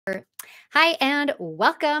Hi and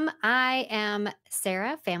welcome. I am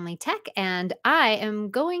Sarah, Family Tech, and I am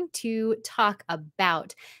going to talk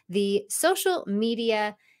about the social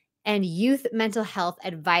media and youth mental health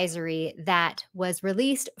advisory that was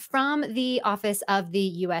released from the Office of the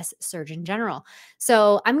U.S. Surgeon General.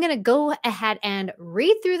 So I'm going to go ahead and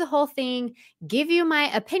read through the whole thing, give you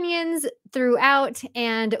my opinions throughout,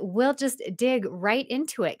 and we'll just dig right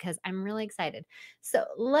into it because I'm really excited. So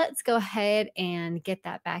let's go ahead and get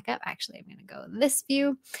that back up. Actually, I'm going to go this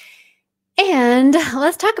view and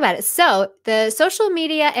let's talk about it. So, the social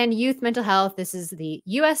media and youth mental health, this is the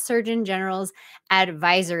US Surgeon General's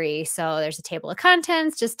advisory. So, there's a table of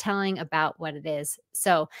contents just telling about what it is.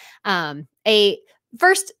 So, a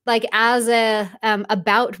first like as a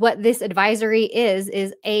about what this advisory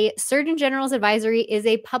is a Surgeon General's advisory is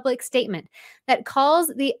a public statement that calls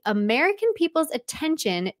the American people's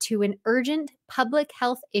attention to an urgent public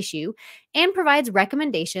health issue and provides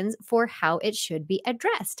recommendations for how it should be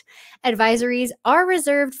addressed. Advisories are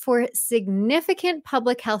reserved for significant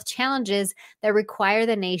public health challenges that require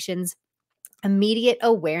the nation's immediate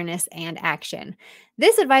awareness and action.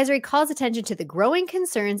 This advisory calls attention to the growing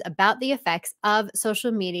concerns about the effects of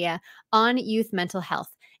social media on youth mental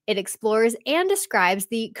health. It explores and describes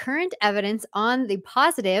the current evidence on the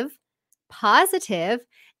positive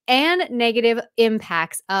and negative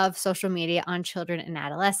impacts of social media on children and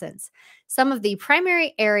adolescents. Some of the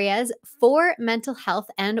primary areas for mental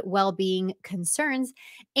health and well-being concerns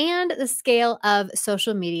and the scale of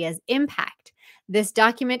social media's impact. This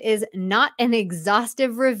document is not an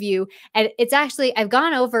exhaustive review, and it's actually I've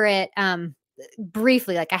gone over it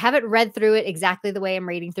briefly. Like I haven't read through it exactly the way I'm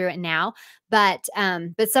reading through it now, but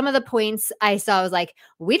some of the points I saw was like,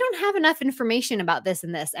 we don't have enough information about this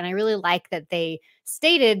and this. And I really like that they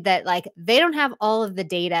stated that like they don't have all of the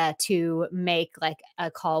data to make like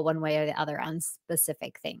a call one way or the other on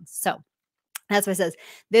specific things. So that's what it says.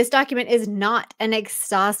 This document is not an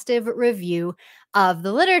exhaustive review of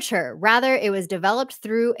the literature. Rather, it was developed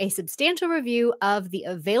through a substantial review of the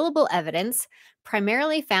available evidence,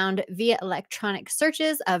 primarily found via electronic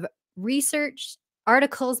searches of research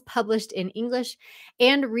articles published in English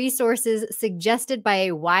and resources suggested by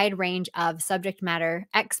a wide range of subject matter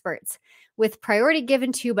experts, with priority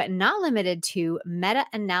given to, but not limited to, meta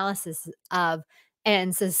analysis of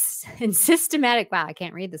and systematic, wow, I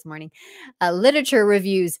can't read this morning, literature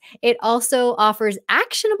reviews. It also offers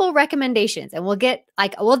actionable recommendations, and we'll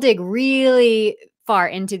dig really far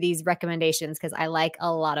into these recommendations because I like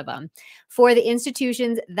a lot of them for the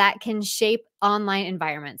institutions that can shape online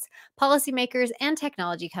environments, policymakers, and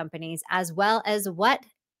technology companies, as well as what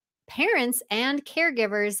parents and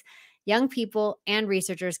caregivers, young people, and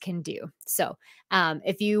researchers can do. So,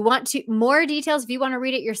 if you want to more details, if you want to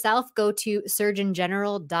read it yourself, go to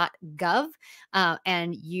surgeongeneral.gov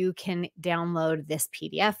and you can download this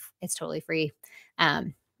PDF. It's totally free.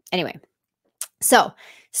 Anyway, so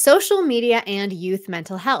social media and youth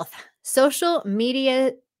mental health. Social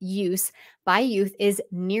media use by youth is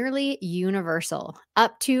nearly universal.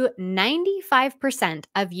 Up to 95%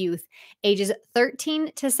 of youth ages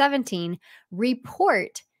 13 to 17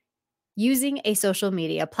 report using a social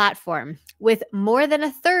media platform, with more than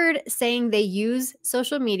a third saying they use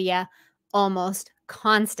social media almost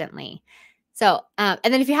constantly. So, and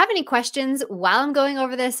then if you have any questions while I'm going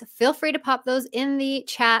over this, feel free to pop those in the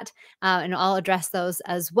chat and I'll address those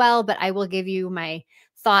as well. But I will give you my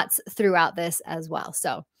thoughts throughout this as well.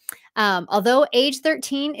 So, although age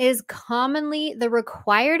 13 is commonly the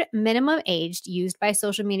required minimum age used by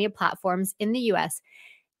social media platforms in the US,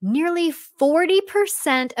 nearly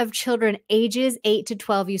 40% of children ages 8 to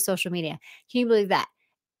 12 use social media. Can you believe that?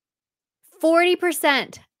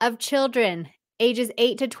 40% of children ages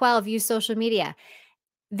 8 to 12 use social media.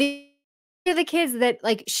 These are the kids that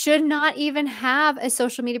like should not even have a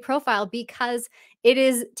social media profile because it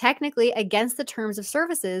is technically against the terms of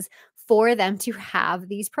services for them to have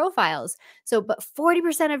these profiles. So, but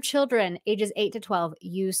 40% of children ages 8 to 12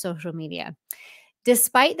 use social media.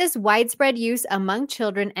 Despite this widespread use among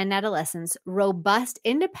children and adolescents, robust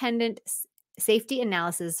independent safety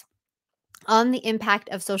analysis on the impact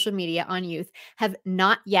of social media on youth have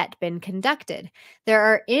not yet been conducted. There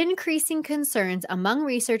are increasing concerns among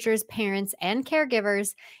researchers, parents, and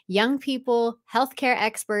caregivers, young people, healthcare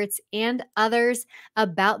experts, and others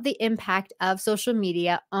about the impact of social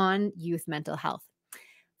media on youth mental health.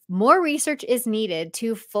 More research is needed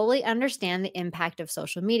to fully understand the impact of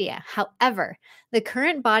social media. However, the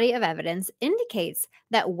current body of evidence indicates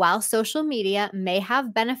that while social media may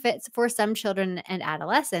have benefits for some children and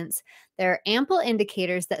adolescents, there are ample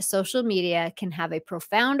indicators that social media can have a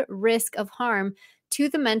profound risk of harm to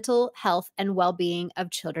the mental health and well being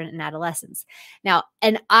of children and adolescents. Now,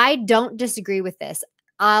 and I don't disagree with this,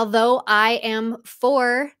 although I am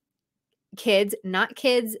for kids, not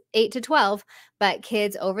kids 8 to 12, but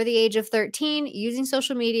kids over the age of 13 using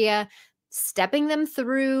social media, stepping them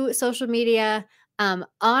through social media.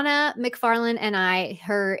 Anna McFarlane and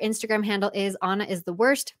her Instagram handle is Anna is the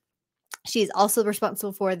worst. She's also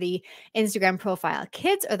responsible for the Instagram profile.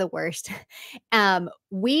 Kids are the worst.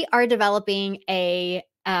 We are developing a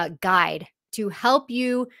guide to help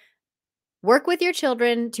you work with your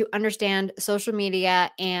children to understand social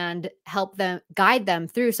media and help them guide them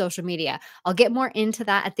through social media. I'll get more into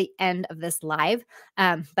that at the end of this live,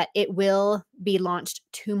 but it will be launched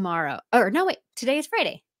tomorrow. Or no, wait, today is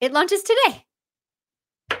Friday. It launches today.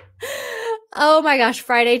 Oh my gosh,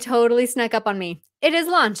 Friday totally snuck up on me. It is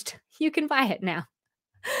launched. You can buy it now.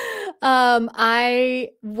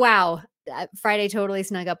 Wow, Friday totally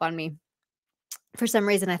snuck up on me. For some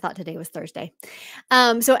reason, I thought today was Thursday.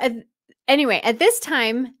 Anyway, at this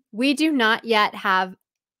time, we do not yet have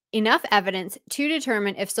enough evidence to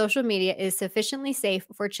determine if social media is sufficiently safe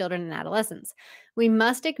for children and adolescents. We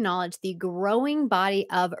must acknowledge the growing body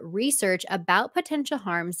of research about potential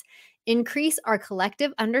harms, increase our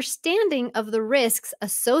collective understanding of the risks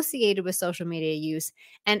associated with social media use,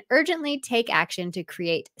 and urgently take action to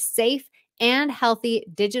create safe and healthy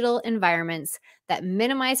digital environments that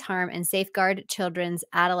minimize harm and safeguard children's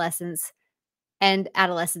adolescents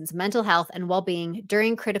mental health and well-being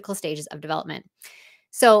during critical stages of development.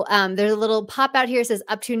 So there's a little pop out here. It says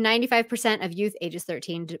up to 95% of youth ages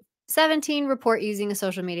 13 to 17 report using a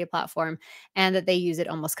social media platform and that they use it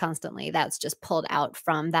almost constantly. That's just pulled out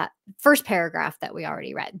from that first paragraph that we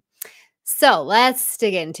already read. So let's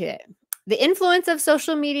dig into it. The influence of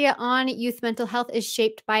social media on youth mental health is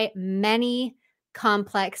shaped by many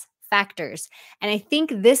complex factors. And I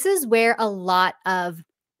think this is where a lot of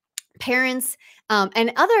parents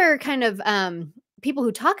and other kind of people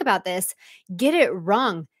who talk about this get it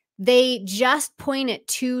wrong. They just point it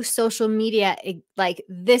to social media like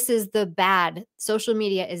this is the bad. Social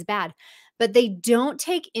media is bad. But they don't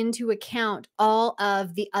take into account all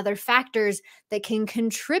of the other factors that can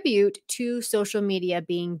contribute to social media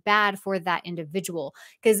being bad for that individual.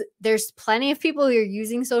 Because there's plenty of people who are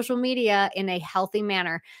using social media in a healthy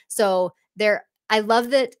manner. So I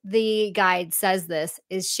love that the guide says this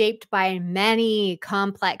is shaped by many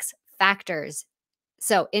complex factors.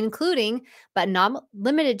 So, including, but not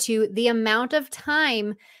limited to, the amount of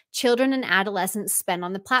time children and adolescents spend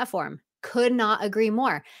on the platform. Could not agree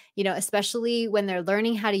more. Especially when they're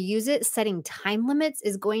learning how to use it, setting time limits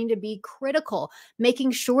is going to be critical. Making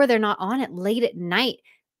sure they're not on it late at night,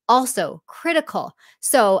 also critical.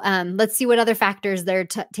 So, let's see what other factors they're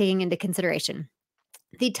taking into consideration.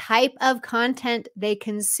 The type of content they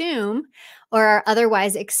consume or are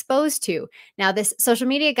otherwise exposed to. Now, this social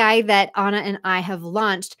media guide that Anna and I have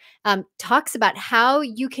launched talks about how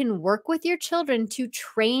you can work with your children to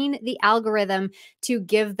train the algorithm to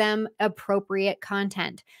give them appropriate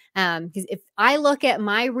content. Because if I look at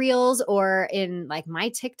my reels or in like my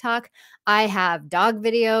TikTok, I have dog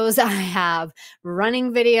videos, I have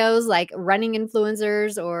running videos like running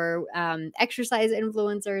influencers or exercise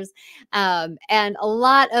influencers, and a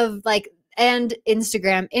lot of and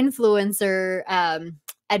Instagram influencer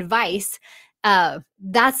advice.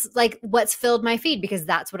 That's like what's filled my feed because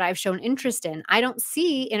that's what I've shown interest in. I don't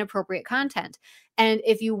see inappropriate content. And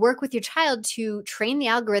if you work with your child to train the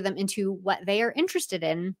algorithm into what they are interested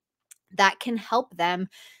in, that can help them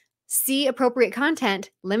see appropriate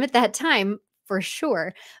content, limit that time for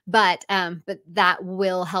sure, but that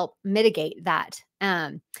will help mitigate that.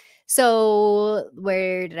 So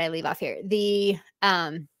where did I leave off here? The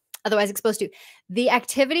otherwise exposed to the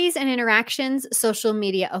activities and interactions social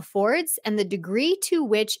media affords and the degree to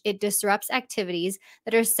which it disrupts activities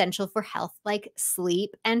that are essential for health, like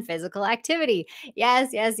sleep and physical activity. Yes,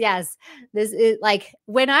 yes, yes. This is like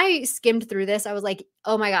when I skimmed through this, I was like,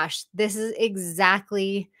 oh my gosh, this is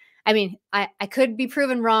exactly. I mean, I could be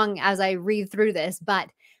proven wrong as I read through this, but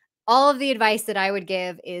all of the advice that I would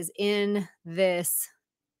give is in this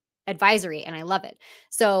advisory, and I love it.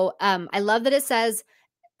 So I love that it says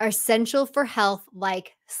are essential for health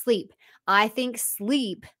like sleep. I think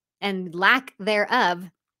sleep and lack thereof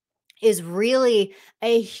is really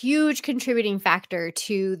a huge contributing factor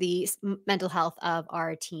to the mental health of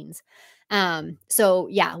our teens. So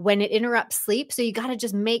yeah, when it interrupts sleep, so you got to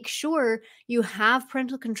just make sure you have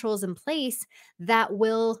parental controls in place that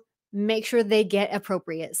will make sure they get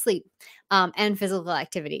appropriate sleep and physical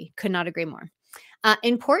activity. Could not agree more.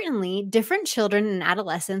 Importantly, different children and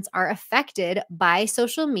adolescents are affected by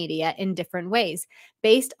social media in different ways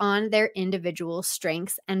based on their individual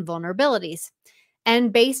strengths and vulnerabilities,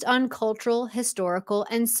 and based on cultural, historical,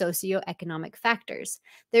 and socioeconomic factors.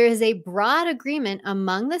 There is a broad agreement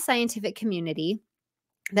among the scientific community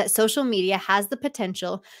that social media has the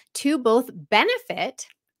potential to both benefit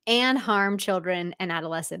and harm children and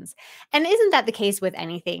adolescents. And isn't that the case with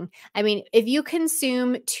anything? I mean, if you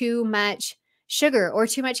consume too much sugar or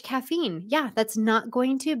too much caffeine, yeah, that's not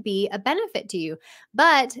going to be a benefit to you.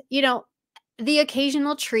 But, the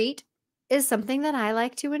occasional treat is something that I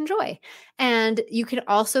like to enjoy. And you can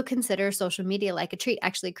also consider social media like a treat.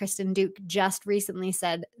 Actually, Kristen Duke just recently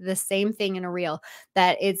said the same thing in a reel,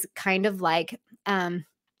 that it's kind of like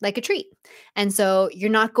a treat. And so you're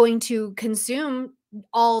not going to consume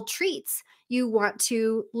all treats. You want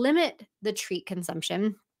to limit the treat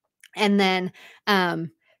consumption, and then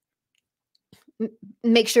um,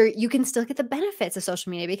 make sure you can still get the benefits of social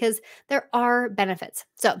media, because there are benefits.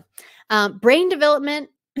 So, brain development.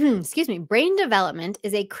 Excuse me, brain development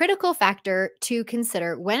is a critical factor to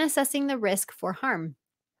consider when assessing the risk for harm.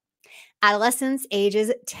 Adolescents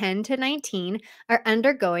ages 10 to 19 are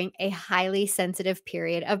undergoing a highly sensitive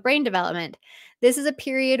period of brain development. This is a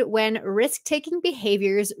period when risk taking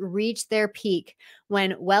behaviors reach their peak,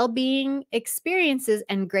 when well being experiences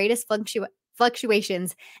and greatest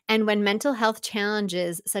fluctuations, and when mental health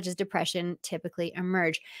challenges such as depression typically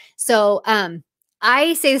emerge. So,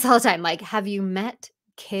 I say this all the time, like, have you met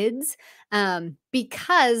kids?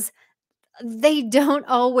 Because they don't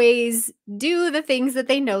always do the things that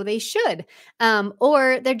they know they should,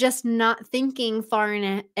 or they're just not thinking far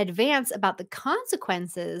in advance about the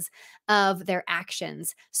consequences of their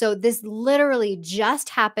actions. So, this literally just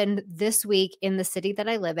happened this week in the city that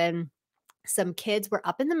I live in. Some kids were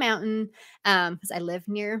up in the mountain, because I live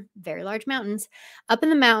near very large mountains, up in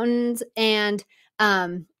the mountains, and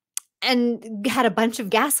had a bunch of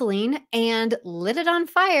gasoline and lit it on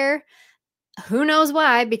fire. Who knows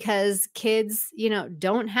why? Because kids,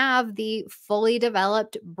 don't have the fully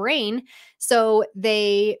developed brain. So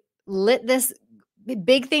they lit this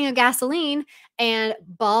big thing of gasoline, and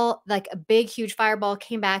like a big, huge fireball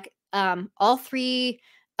came back. All three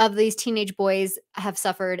of these teenage boys have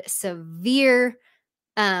suffered severe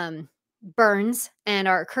burns and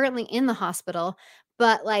are currently in the hospital.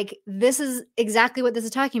 But like, this is exactly what this is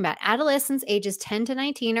talking about. Adolescents ages 10 to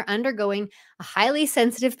 19 are undergoing a highly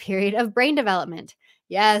sensitive period of brain development.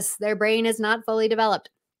 Yes, their brain is not fully developed.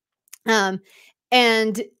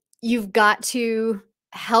 And you've got to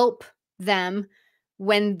help them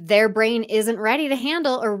when their brain isn't ready to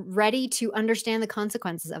handle or ready to understand the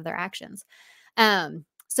consequences of their actions.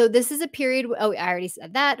 So this is a period. Oh, I already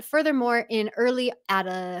said that. Furthermore, in early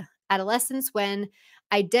adolescence, when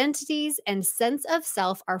identities and sense of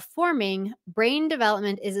self are forming, brain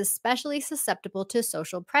development is especially susceptible to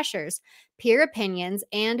social pressures, peer opinions,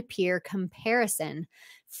 and peer comparison.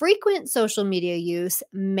 Frequent social media use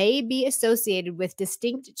may be associated with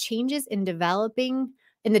distinct changes in the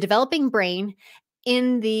developing brain,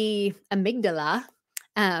 in the amygdala.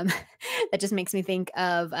 Um, that just makes me think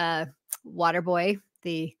of Waterboy,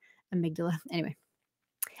 the amygdala. Anyway,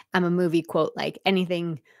 I'm a movie quote. Like,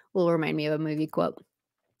 anything will remind me of a movie quote.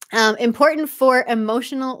 Important for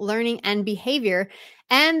emotional learning and behavior,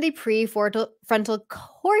 and the prefrontal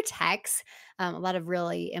cortex. A lot of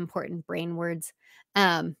really important brain words,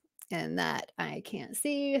 and that I can't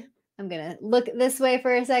see. I'm going to look this way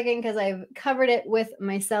for a second because I've covered it with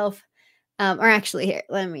myself. Or actually, here,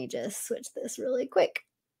 let me just switch this really quick,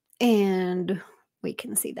 and we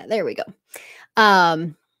can see that. There we go. Uh,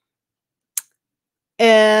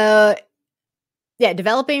 yeah,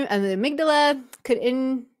 developing the amygdala could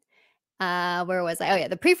where was I? Oh, yeah.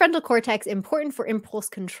 The prefrontal cortex, important for impulse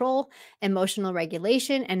control, emotional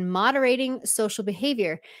regulation, and moderating social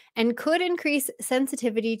behavior, and could increase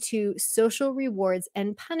sensitivity to social rewards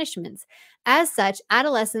and punishments. As such,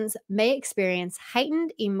 adolescents may experience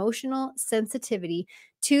heightened emotional sensitivity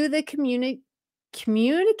to the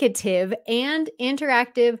communicative and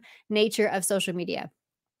interactive nature of social media.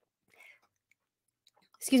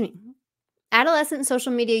 Excuse me. Adolescent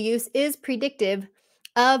social media use is predictive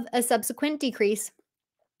of a subsequent decrease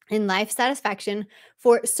in life satisfaction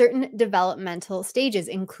for certain developmental stages,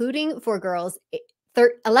 including for girls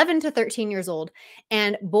 11 to 13 years old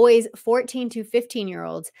and boys 14 to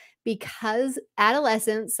 15-year-olds, because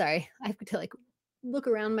adolescence, sorry, I have to like look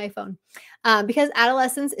around my phone. Because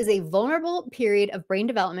adolescence is a vulnerable period of brain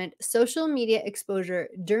development, social media exposure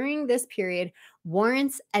during this period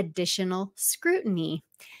warrants additional scrutiny.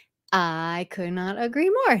 I could not agree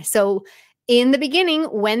more. So, In the beginning,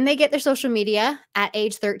 when they get their social media at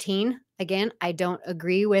age 13, again, I don't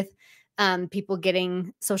agree with people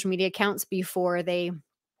getting social media accounts before they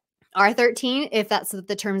are 13, if that's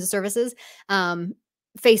the terms of services. Um,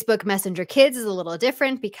 Facebook Messenger Kids is a little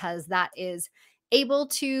different because that is able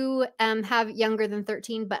to have younger than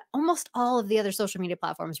 13, but almost all of the other social media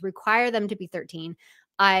platforms require them to be 13.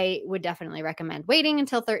 I would definitely recommend waiting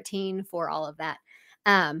until 13 for all of that.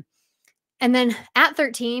 Um, and then at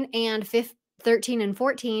 13 and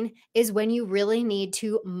 14 is when you really need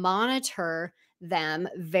to monitor them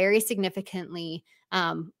very significantly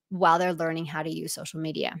while they're learning how to use social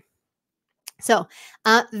media. So,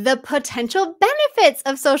 the potential benefits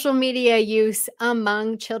of social media use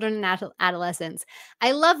among children and adolescents.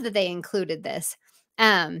 I love that they included this.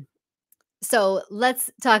 Um, so,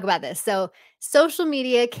 let's talk about this. So, social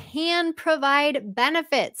media can provide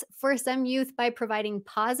benefits for some youth by providing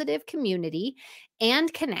positive community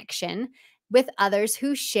and connection with others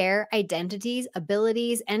who share identities,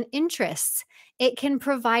 abilities, and interests. It can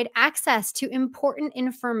provide access to important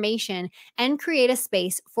information and create a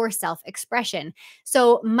space for self expression.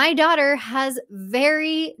 So, my daughter has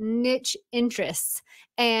very niche interests,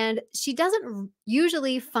 and she doesn't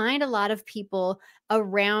usually find a lot of people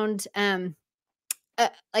around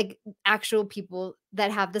like actual people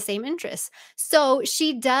that have the same interests. So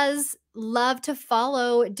she does love to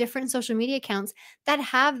follow different social media accounts that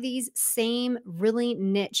have these same really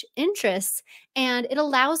niche interests, and it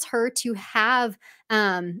allows her to have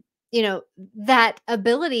you know that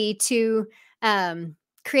ability to um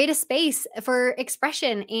create a space for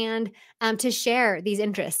expression and to share these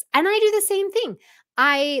interests. And I do the same thing.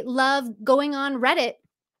 I love going on Reddit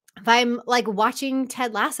if I'm like watching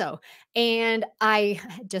Ted Lasso, and I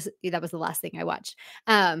just that was the last thing I watched.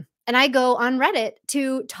 And I go on Reddit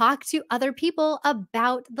to talk to other people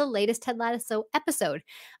about the latest Ted Lasso episode.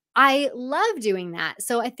 I love doing that.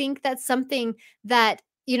 So I think that's something that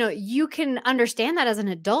you can understand that as an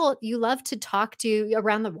adult. You love to talk to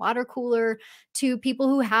around the water cooler to people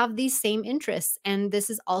who have these same interests. And this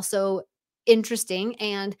is also interesting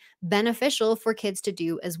and beneficial for kids to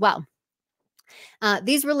do as well. Back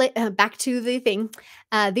to the thing.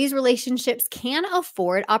 These relationships can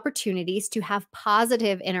afford opportunities to have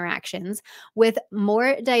positive interactions with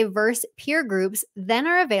more diverse peer groups than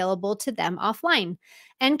are available to them offline,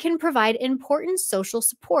 and can provide important social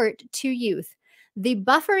support to youth. The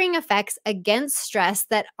buffering effects against stress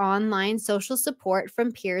that online social support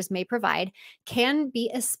from peers may provide can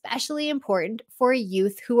be especially important for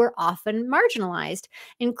youth who are often marginalized,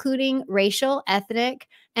 including racial, ethnic,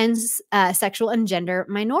 and sexual and gender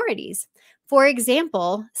minorities. For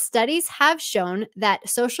example, studies have shown that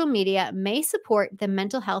social media may support the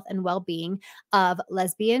mental health and well being of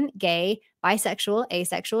lesbian, gay, bisexual,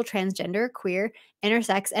 asexual, transgender, queer,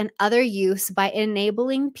 intersex, and other youths by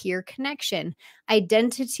enabling peer connection,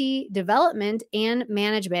 identity development and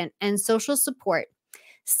management, and social support.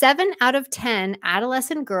 7 out of 10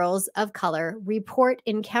 adolescent girls of color report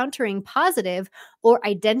encountering positive or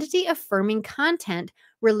identity affirming content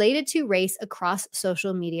related to race across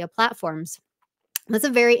social media platforms. That's a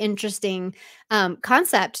very interesting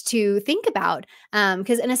concept to think about,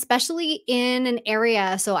 because, and especially in an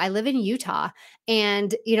area. So I live in Utah,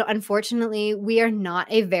 and unfortunately, we are not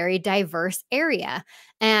a very diverse area,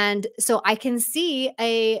 and so I can see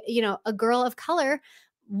a girl of color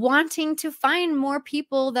wanting to find more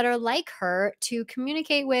people that are like her to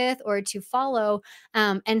communicate with or to follow,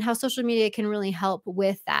 and how social media can really help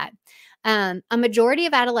with that. A majority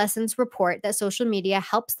of adolescents report that social media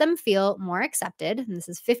helps them feel more accepted, and this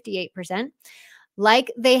is 58%.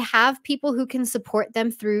 Like they have people who can support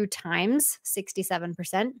them through times,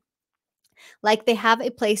 67%. Like they have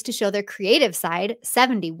a place to show their creative side,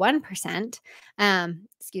 71%.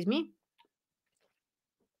 Excuse me.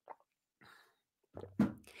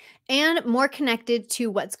 And more connected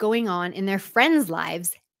to what's going on in their friends'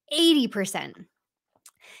 lives, 80%.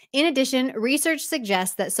 In addition, research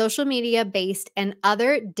suggests that social media based and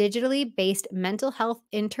other digitally based mental health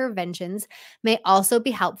interventions may also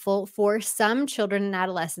be helpful for some children and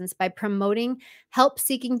adolescents by promoting help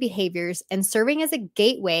seeking behaviors and serving as a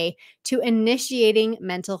gateway to initiating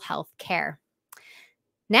mental health care.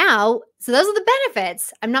 Now, so those are the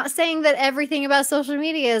benefits. I'm not saying that everything about social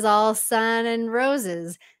media is all sun and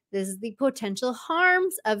roses. This is the potential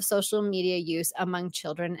harms of social media use among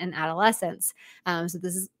children and adolescents. So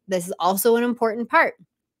this is also an important part.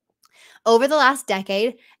 Over the last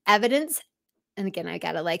decade, evidence, and again, I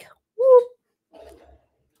gotta like, whoop,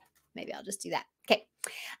 maybe I'll just do that. Okay.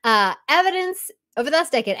 Evidence over the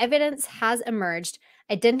last decade, evidence has emerged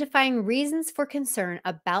identifying reasons for concern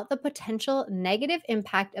about the potential negative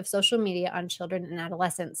impact of social media on children and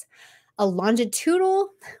adolescents. A longitudinal,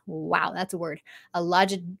 wow, that's a word,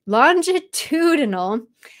 longitudinal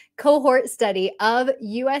cohort study of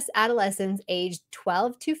US adolescents aged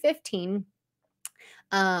 12 to 15.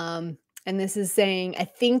 And this is saying, I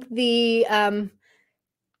think the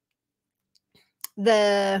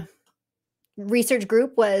research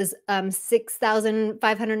group was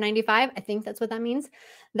 6,595. I think that's what that means.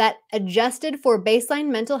 That adjusted for baseline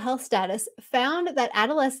mental health status found that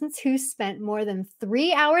adolescents who spent more than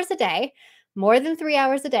 3 hours a day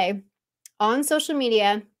on social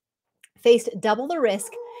media faced double the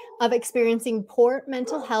risk of experiencing poor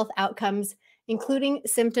mental health outcomes, including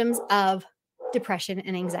symptoms of depression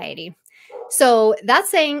and anxiety. So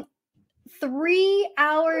that's saying 3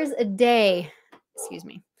 hours a day. Excuse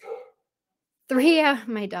me.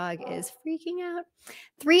 My dog is freaking out.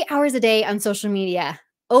 3 hours a day on social media.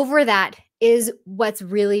 Over that is what's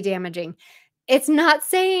really damaging. It's not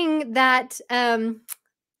saying that, if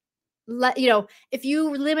you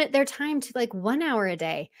limit their time to like 1 hour a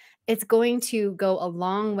day, it's going to go a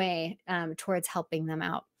long way towards helping them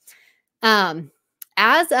out. Let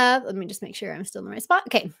me just make sure I'm still in the right spot.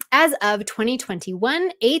 Okay. As of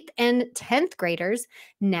 2021, 8th and 10th graders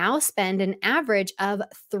now spend an average of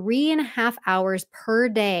 3.5 hours per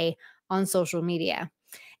day on social media.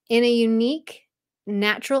 In a unique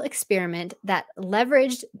natural experiment that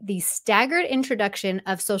leveraged the staggered introduction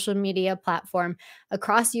of social media platform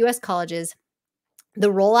across US colleges,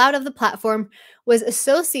 the rollout of the platform was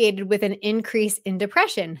associated with an increase in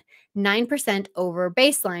depression, 9% over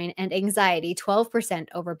baseline, and anxiety, 12%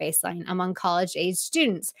 over baseline among college-age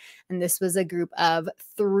students. And this was a group of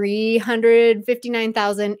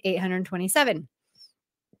 359,827.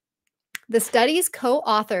 The study's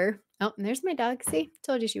co-author, oh, and there's my dog. See,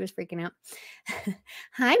 told you she was freaking out.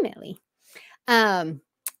 Hi, Millie.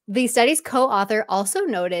 The study's co-author also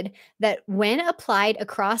noted that when applied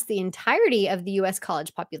across the entirety of the U.S.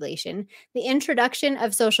 college population, the introduction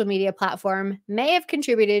of social media platform may have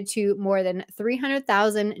contributed to more than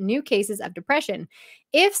 300,000 new cases of depression.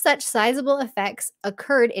 If such sizable effects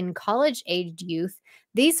occurred in college-aged youth,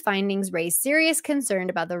 these findings raise serious concern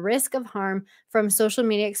about the risk of harm from social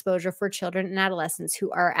media exposure for children and adolescents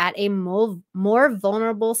who are at a more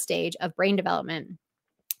vulnerable stage of brain development.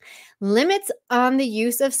 Limits on the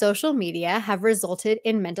use of social media have resulted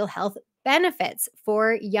in mental health benefits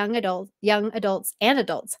for young adults and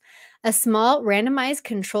adults. A small randomized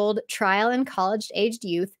controlled trial in college-aged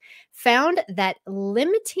youth found that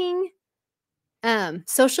limiting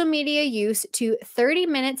social media use to 30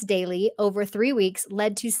 minutes daily over 3 weeks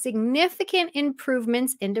led to significant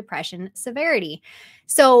improvements in depression severity.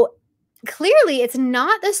 So clearly, it's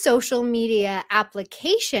not the social media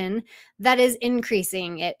application that is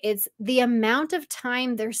increasing it. It's the amount of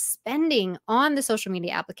time they're spending on the social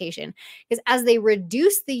media application. Because as they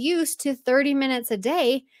reduce the use to 30 minutes a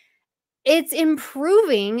day, it's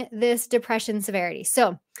improving this depression severity.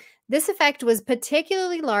 So this effect was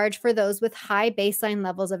particularly large for those with high baseline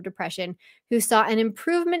levels of depression who saw an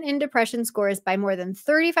improvement in depression scores by more than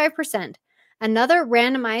 35%. Another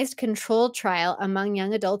randomized controlled trial among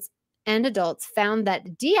young adults found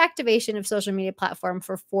that deactivation of social media platform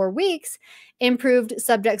for 4 weeks improved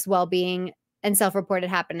subjects' well-being and self-reported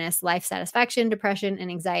happiness, life satisfaction, depression, and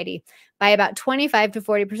anxiety by about 25 to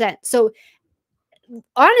 40%. So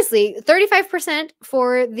honestly, 35%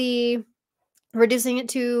 for the reducing it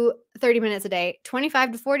to 30 minutes a day,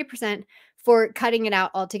 25 to 40% for cutting it out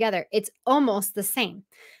altogether. It's almost the same.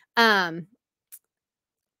 Like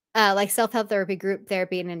self-help therapy, group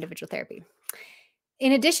therapy, and individual therapy.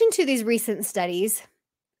 In addition to these recent studies,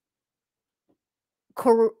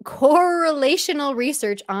 correlational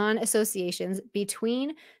research on associations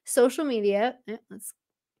between social media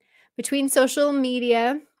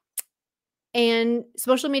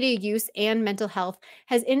use and mental health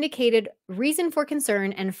has indicated reason for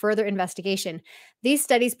concern and further investigation. These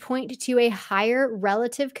studies point to a higher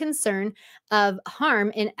relative concern of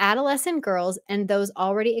harm in adolescent girls and those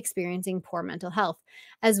already experiencing poor mental health,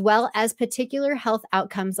 as well as particular health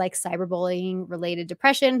outcomes like cyberbullying, related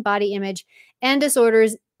depression, body image, and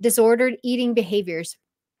disordered eating behaviors,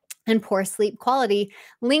 and poor sleep quality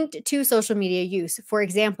linked to social media use. For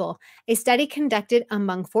example, a study conducted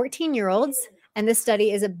among 14-year-olds, and this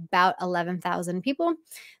study is about 11,000 people,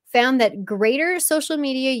 found that greater social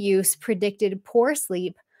media use predicted poor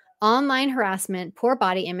sleep, online harassment, poor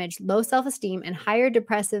body image, low self-esteem, and higher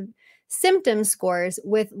depressive symptom scores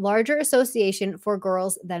with larger association for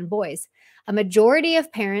girls than boys. A majority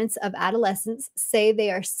of parents of adolescents say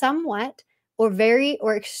they are somewhat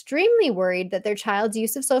or extremely worried that their child's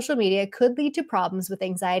use of social media could lead to problems with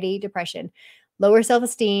anxiety, depression, lower self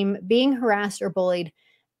esteem, being harassed or bullied,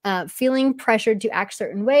 feeling pressured to act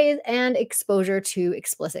certain ways, and exposure to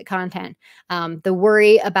explicit content. The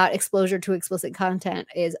worry about exposure to explicit content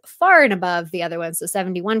is far and above the other ones. So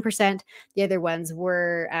 71%, the other ones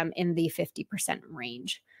were in the 50%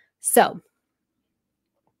 range. So,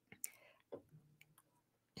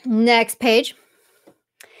 next page.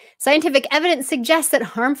 Scientific evidence suggests that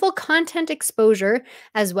harmful content exposure,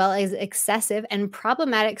 as well as excessive and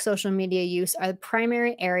problematic social media use, are the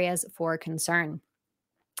primary areas for concern.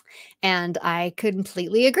 And I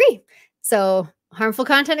completely agree. So, harmful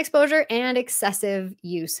content exposure and excessive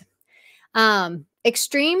use.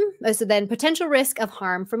 So then potential risk of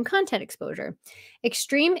harm from content exposure.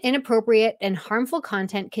 Extreme, inappropriate, and harmful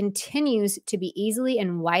content continues to be easily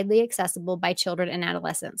and widely accessible by children and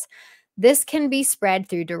adolescents. This can be spread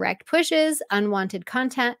through direct pushes, unwanted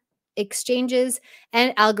content exchanges,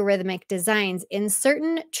 and algorithmic designs. In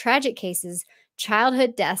certain tragic cases,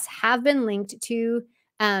 childhood deaths have been linked to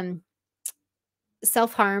um,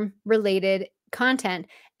 self harm related content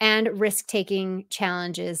and risk taking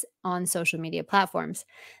challenges on social media platforms.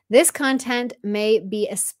 This content may be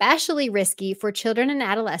especially risky for children and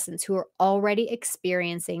adolescents who are already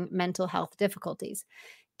experiencing mental health difficulties.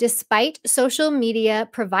 Despite social media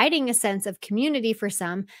providing a sense of community for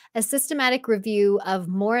some, a systematic review of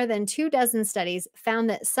more than 24 studies found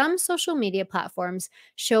that some social media platforms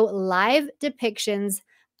show live depictions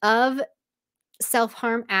of self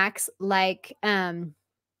harm acts like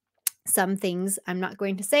some things I'm not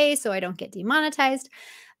going to say so I don't get demonetized.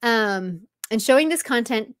 And showing this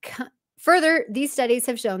content. Further, these studies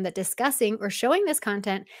have shown that discussing or showing this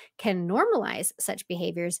content can normalize such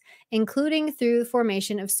behaviors, including through the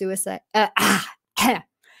formation of suicide,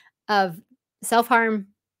 of self-harm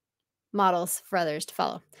models for others to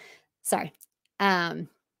follow. Sorry. Didn't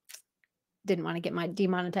want to get my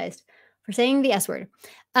demonetized for saying the S word.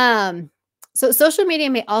 So social media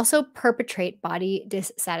may also perpetrate body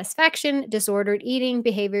dissatisfaction, disordered eating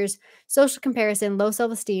behaviors, social comparison, low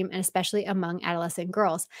self-esteem, and especially among adolescent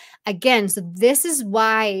girls. Again, so this is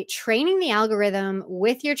why training the algorithm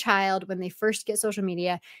with your child when they first get social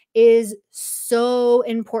media is so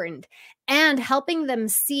important, and helping them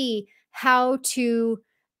see how to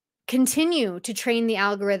continue to train the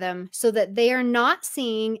algorithm so that they are not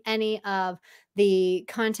seeing any of the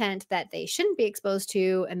content that they shouldn't be exposed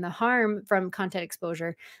to and the harm from content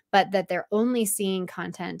exposure, but that they're only seeing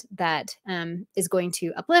content that is going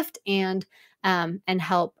to uplift and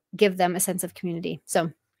help give them a sense of community. So,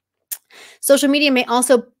 social media may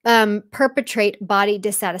also perpetrate body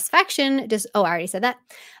dissatisfaction. I already said that.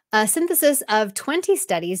 A synthesis of 20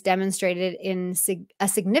 studies demonstrated a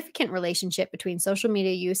significant relationship between social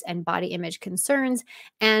media use and body image concerns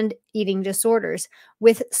and eating disorders,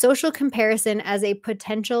 with social comparison as a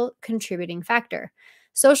potential contributing factor.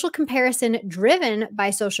 Social comparison driven by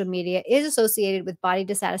social media is associated with body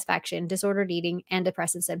dissatisfaction, disordered eating, and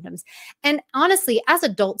depressive symptoms. And honestly, as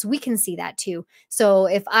adults, we can see that too. So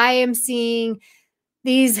if I am seeing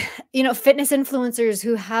these, fitness influencers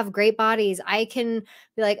who have great bodies, I can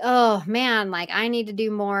be like, oh man, like I need to do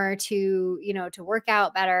more to work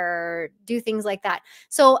out better, do things like that.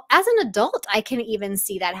 So as an adult, I can even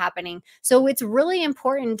see that happening. So it's really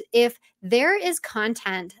important if there is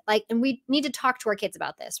content, and we need to talk to our kids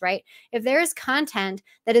about this, right? If there is content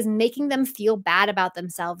that is making them feel bad about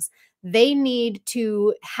themselves, they need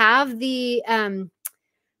to have the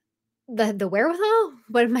wherewithal.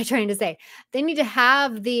 What am I trying to say? They need to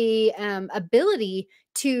have the ability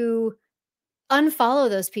to unfollow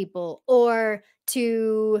those people, or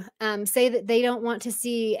to say that they don't want to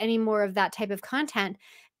see any more of that type of content,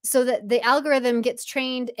 so that the algorithm gets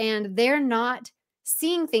trained and they're not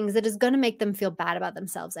seeing things that is going to make them feel bad about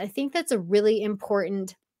themselves. I think that's a really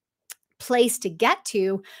important place to get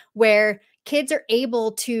to, where kids are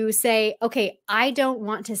able to say, okay, I don't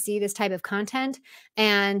want to see this type of content,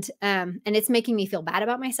 and it's making me feel bad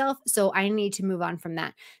about myself, so I need to move on from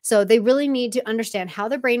that. So they really need to understand how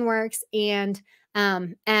their brain works, and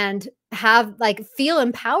have feel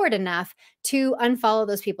empowered enough to unfollow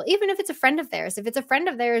those people, even if it's a friend of theirs. If it's a friend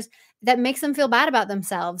of theirs that makes them feel bad about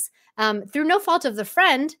themselves, through no fault of the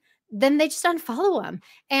friend, then they just unfollow them.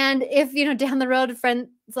 And if, down the road, a friend's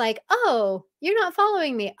like, oh, you're not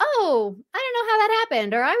following me. Oh, I don't know how that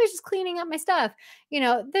happened. Or I was just cleaning up my stuff.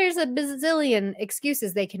 There's a bazillion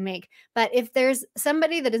excuses they can make. But if there's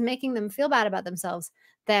somebody that is making them feel bad about themselves,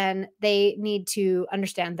 then they need to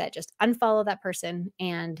understand that, just unfollow that person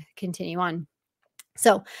and continue on.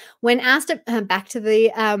 So when asked, back to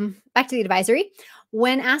the advisory,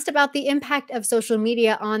 When asked about the impact of social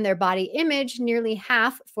media on their body image, nearly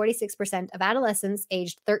half, 46% of adolescents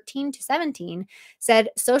aged 13 to 17, said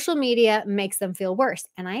social media makes them feel worse.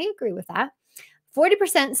 And I agree with that.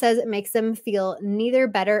 40% says it makes them feel neither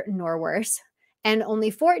better nor worse. And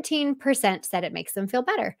only 14% said it makes them feel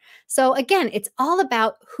better. So again, it's all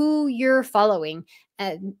about who you're following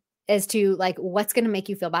and as to like what's going to make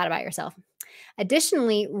you feel bad about yourself.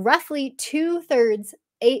 Additionally, roughly two-thirds,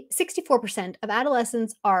 64% of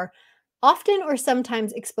adolescents are often or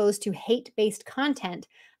sometimes exposed to hate-based content.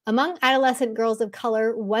 Among adolescent girls of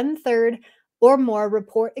color, one-third or more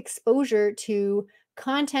report exposure to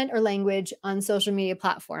content or language on social media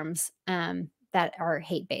platforms that are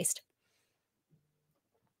hate-based.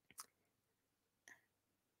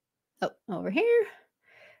 Oh, over here.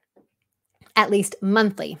 At least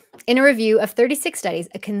monthly. In a review of 36 studies,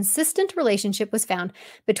 a consistent relationship was found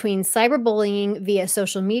between cyberbullying via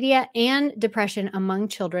social media and depression among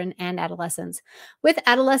children and adolescents, with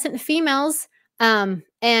adolescent females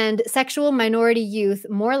and sexual minority youth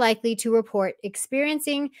more likely to report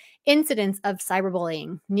experiencing incidents of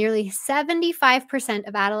cyberbullying. Nearly 75%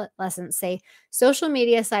 of adolescents say social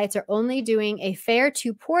media sites are only doing a fair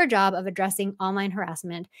to poor job of addressing online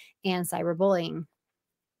harassment and cyberbullying.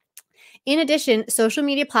 In addition, social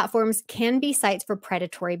media platforms can be sites for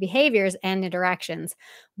predatory behaviors and interactions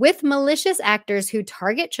with malicious actors who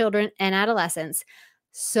target children and adolescents.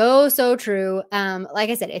 So true. Like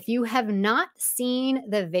I said, if you have not seen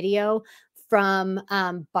the video from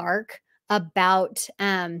Bark about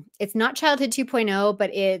it's not Childhood 2.0,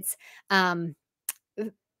 but it's um,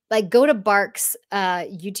 like go to Bark's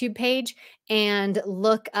YouTube page and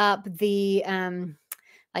look up the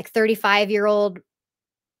like 35-year-old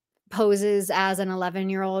poses as an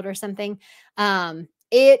 11-year-old or something.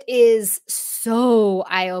 It is so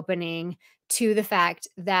eye-opening to the fact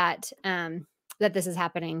that that this is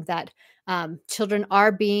happening, that children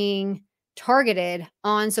are being targeted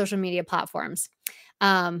on social media platforms.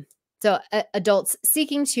 Um, Adults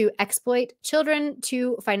seeking to exploit children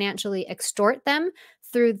to financially extort them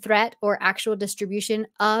through threat or actual distribution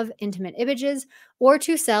of intimate images or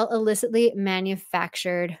to sell illicitly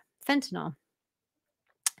manufactured fentanyl.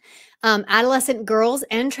 Adolescent girls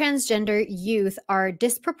and transgender youth are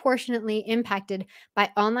disproportionately impacted by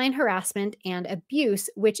online harassment and abuse,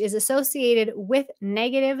 which is associated with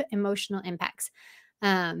negative emotional impacts.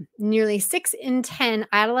 Nearly 6 in 10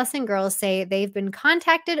 adolescent girls say they've been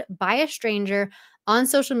contacted by a stranger on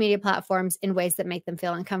social media platforms in ways that make them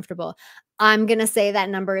feel uncomfortable. I'm going to say that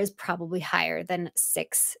number is probably higher than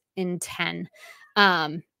 6 in 10.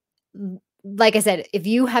 Um, like I said, if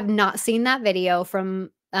you have not seen that video from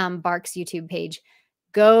Bark's YouTube page,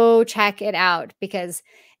 go check it out because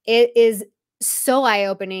it is so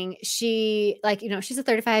eye-opening. She like, she's a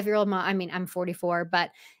 35-year-old mom. I mean, I'm 44,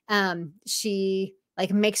 but she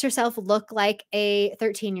like makes herself look like a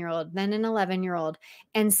 13-year-old, then an 11-year-old,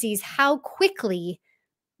 and sees how quickly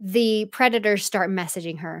the predators start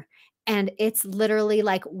messaging her. And it's literally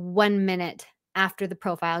like 1 minute after the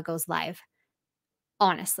profile goes live.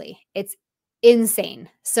 Honestly, it's insane.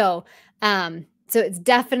 So it's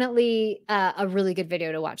definitely a really good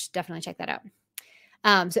video to watch. Definitely check that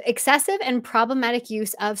out. So excessive and problematic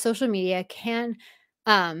use of social media can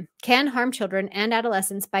harm children and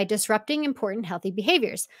adolescents by disrupting important healthy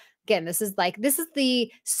behaviors. Again, this is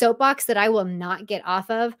the soapbox that I will not get off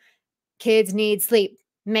of. Kids need sleep.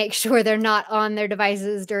 Make sure they're not on their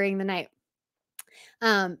devices during the night.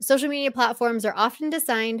 Social media platforms are often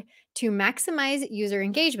designed to maximize user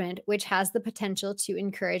engagement, which has the potential to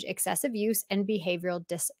encourage excessive use and behavioral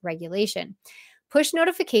dysregulation. Push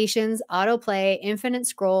notifications, autoplay, infinite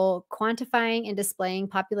scroll, quantifying and displaying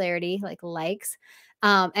popularity like likes,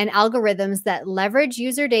 and algorithms that leverage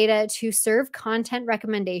user data to serve content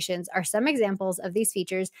recommendations are some examples of these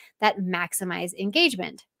features that maximize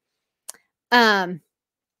engagement.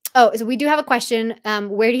 Oh, so we do have a question.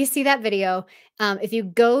 Where do you see that video? If you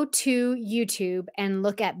go to YouTube and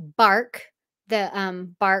look at Bark, the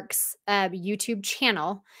Bark's YouTube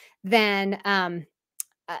channel, then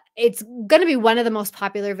it's going to be one of the most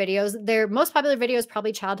popular videos. Their most popular video is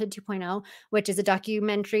probably Childhood 2.0, which is a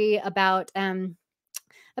documentary about kind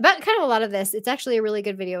of a lot of this. It's actually a really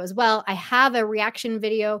good video as well. I have a reaction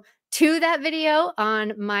video to that video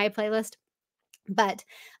on my playlist, but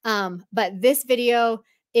this video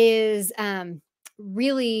is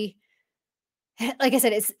really, like I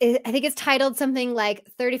said, I think it's titled something like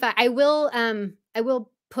 35. I will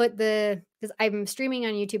put the because I'm streaming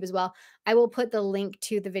on YouTube as well. I will put the link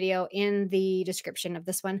to the video in the description of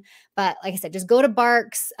this one. But like I said, just go to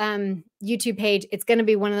Bark's YouTube page. It's going to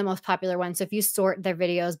be one of the most popular ones. So if you sort their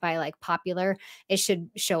videos by like popular, it should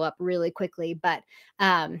show up really quickly. But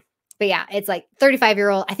yeah, it's like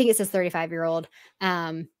 35-year-old. I think it says 35-year-old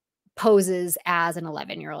poses as an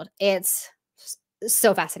 11-year-old. It's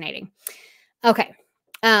so fascinating. Okay.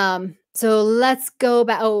 So let's go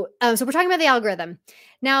back. So we're talking about the algorithm.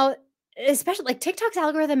 Now, especially like TikTok's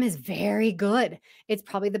algorithm is very good. It's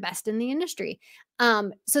probably the best in the industry.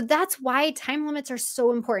 So that's why time limits are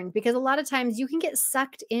so important, because a lot of times you can get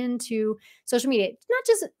sucked into social media,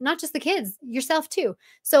 not just the kids, yourself too.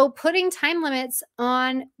 So putting time limits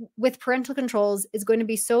on with parental controls is going to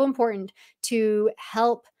be so important to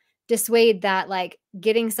help dissuade that, like,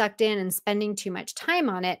 getting sucked in and spending too much time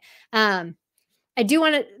on it. I do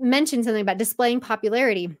want to mention something about displaying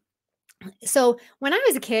popularity. So when I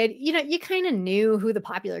was a kid, you kind of knew who the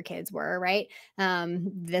popular kids were, right?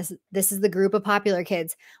 This is the group of popular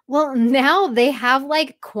kids. Well, now they have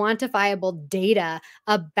like quantifiable data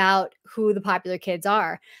about who the popular kids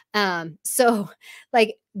are. So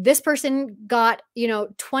like this person got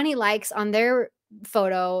 20 likes on their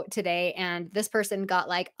photo today, and this person got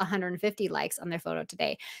like 150 likes on their photo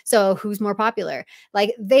today. So who's more popular?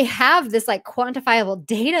 Like they have this like quantifiable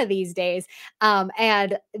data these days,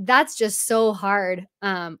 and that's just so hard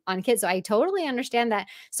on kids. So I totally understand that.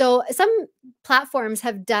 So some platforms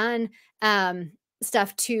have done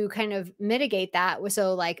stuff to kind of mitigate that.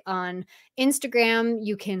 So like on Instagram,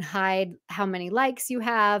 you can hide how many likes you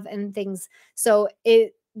have and things. So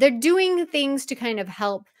they're doing things to kind of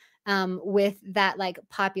help with that like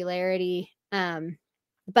popularity.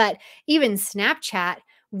 But even Snapchat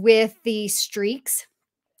with the streaks.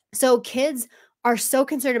 So kids are so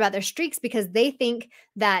concerned about their streaks because they think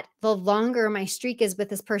that the longer my streak is with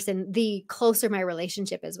this person, the closer my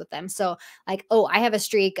relationship is with them. So like, oh, I have a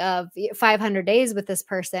streak of 500 days with this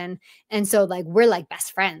person. And so like, we're like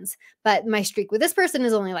best friends, but my streak with this person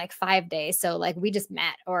is only like 5 days. So like we just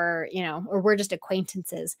met, or, or we're just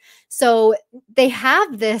acquaintances. So they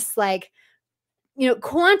have this like,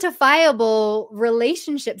 quantifiable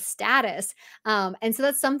relationship status. And so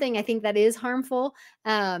that's something I think that is harmful.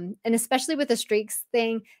 And especially with the streaks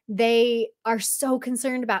thing, they are so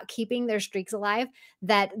concerned about keeping their streaks alive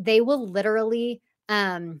that they will literally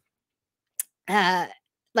uh,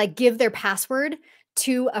 like give their password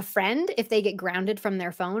to a friend if they get grounded from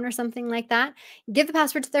their phone or something like that. Give the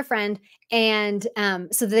password to their friend, and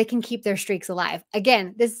so that they can keep their streaks alive.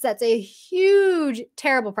 Again, this sets a huge,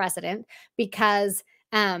 terrible precedent, because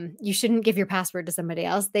you shouldn't give your password to somebody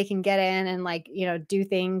else. They can get in and like do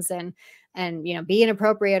things and be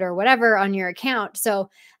inappropriate or whatever on your account. So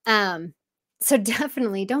so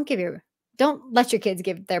definitely don't let your kids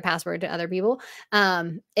give their password to other people.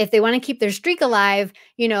 If they want to keep their streak alive,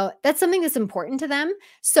 that's something that's important to them.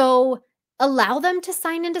 So allow them to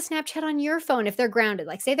sign into Snapchat on your phone if they're grounded.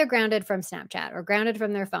 Like say they're grounded from Snapchat or grounded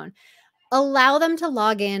from their phone. Allow them to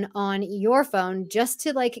log in on your phone just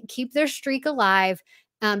to like keep their streak alive.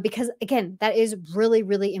 Because again, that is really,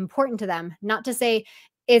 really important to them. Not to say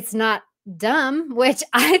it's not dumb, which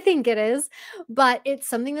I think it is, but it's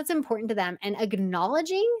something that's important to them, and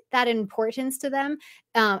acknowledging that importance to them,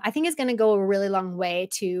 I think is going to go a really long way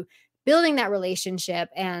to building that relationship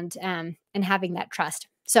and having that trust.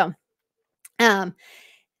 Um,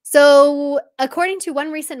 so according to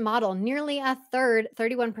one recent model, nearly a third,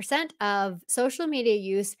 31% of social media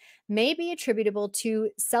use may be attributable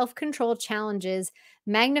to self-control challenges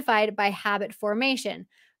magnified by habit formation.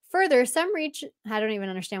 Further, I don't even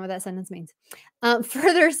understand what that sentence means.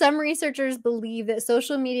 Further, some researchers believe that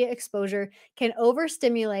social media exposure can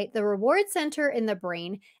overstimulate the reward center in the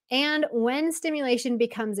brain, and when stimulation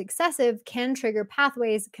becomes excessive, can trigger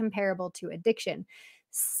pathways comparable to addiction.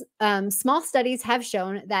 Small studies have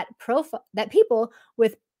shown that people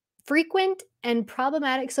with frequent and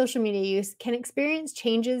problematic social media use can experience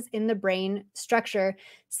changes in the brain structure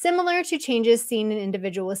similar to changes seen in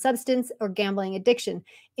individuals with substance or gambling addiction.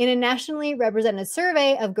 In a nationally represented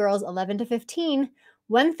survey of girls 11 to 15,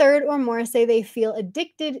 1/3 or more say they feel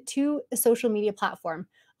addicted to a social media platform.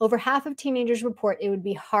 Over half of teenagers report it would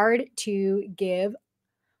be hard to give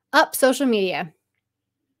up social media.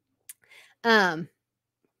 Um,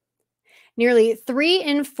 Nearly 3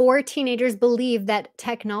 in 4 teenagers believe that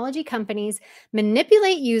technology companies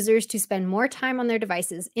manipulate users to spend more time on their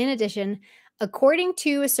devices. In addition, according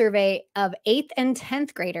to a survey of 8th and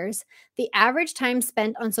 10th graders, the average time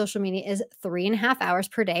spent on social media is 3.5 hours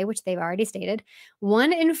per day, which they've already stated.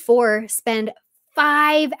 1 in 4 spend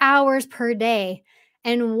 5 hours per day.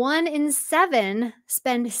 And 1 in 7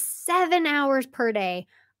 spend 7 hours per day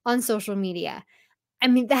on social media. I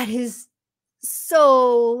mean, that is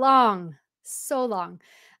so long, so long.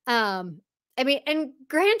 Um, I mean, and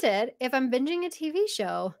granted, if I'm binging a TV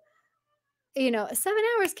show, 7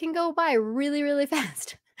 hours can go by really, really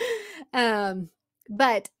fast. um,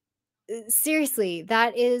 but seriously,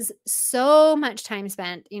 that is so much time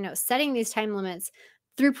spent. Setting these time limits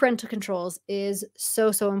through parental controls is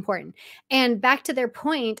so, so important. And back to their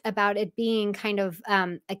point about it being kind of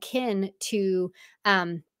akin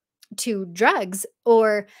um, to drugs,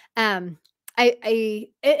 or and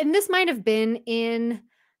this might have been in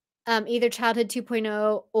either Childhood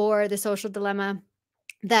 2.0 or The Social Dilemma,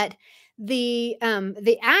 that the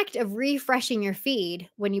act of refreshing your feed,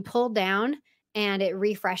 when you pull down and it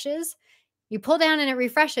refreshes, you pull down and it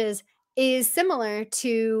refreshes, is similar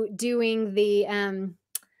to doing the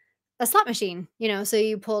a slot machine. So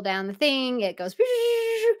you pull down the thing, it goes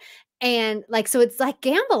and like, so it's like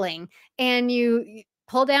gambling, and you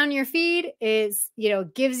pull down your feed, is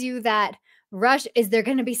gives you that rush. Is there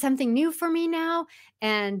going to be something new for me now?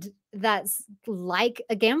 And that's like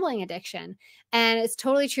a gambling addiction. And it's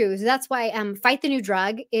totally true. So that's why Fight the New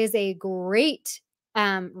Drug is a great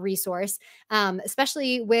resource,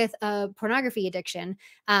 especially with a pornography addiction.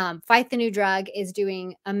 Fight the New Drug is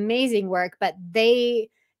doing amazing work, but they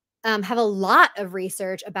have a lot of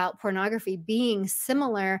research about pornography being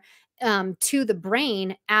similar to the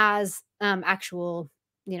brain as actual,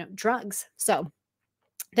 drugs. So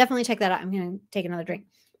definitely check that out. I'm going to take another drink.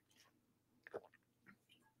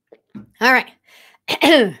 All right.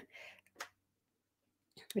 We're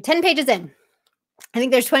 10 pages in. I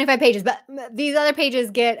think there's 25 pages, but these other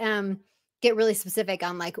pages get really specific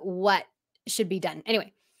on like what should be done.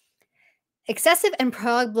 Anyway, excessive and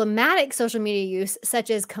problematic social media use, such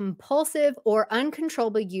as compulsive or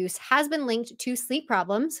uncontrollable use, has been linked to sleep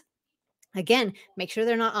problems. Again, make sure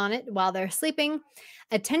they're not on it while they're sleeping,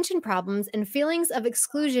 attention problems, and feelings of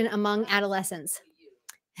exclusion among adolescents.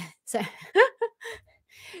 So,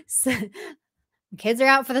 so kids are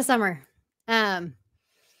out for the summer. A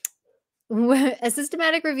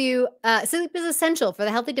systematic review, sleep is essential for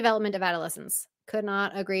the healthy development of adolescents. Could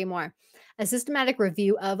not agree more. A systematic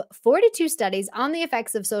review of 42 studies on the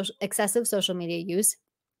effects of excessive social media use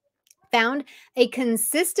found a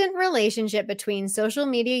consistent relationship between social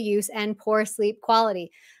media use and poor sleep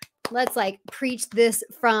quality. Let's preach this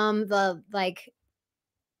from the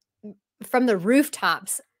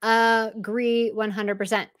rooftops. Agree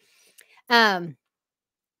 100%.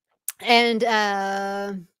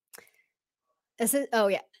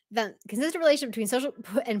 The consistent relationship between social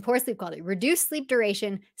and poor sleep quality, reduced sleep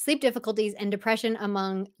duration, sleep difficulties, and depression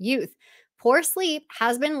among youth. Poor sleep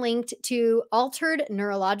has been linked to altered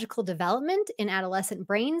neurological development in adolescent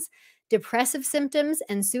brains, depressive symptoms,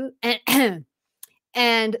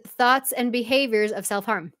 and thoughts and behaviors of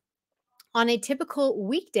self-harm. On a typical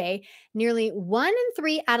weekday, nearly 1 in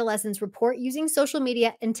 3 adolescents report using social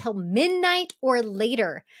media until midnight or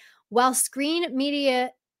later. While screen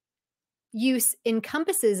media use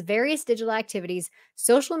encompasses various digital activities,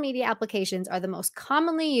 social media applications are the most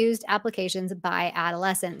commonly used applications by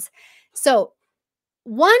adolescents. So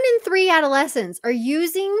 1 in 3 adolescents are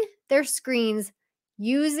using their screens,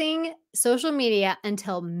 using social media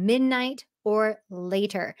until midnight or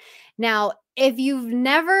later. Now, if you've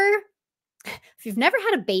never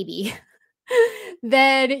had a baby,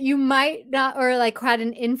 then you might not, or had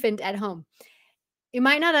an infant at home, you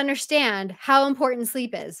might not understand how important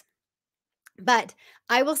sleep is. But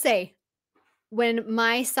I will say, when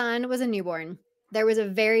my son was a newborn, there was a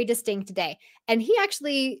very distinct day. And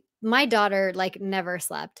my daughter never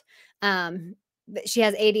slept. She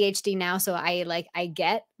has ADHD now, so I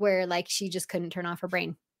get where she just couldn't turn off her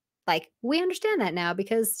brain. We understand that now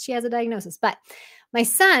because she has a diagnosis. But my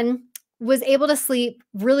son was able to sleep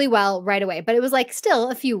really well right away, but it was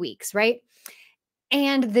still a few weeks, right?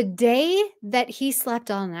 And the day that he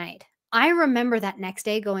slept all night, I remember that next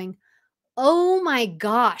day going, oh my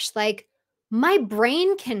gosh, my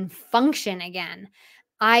brain can function again.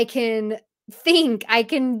 I can think, I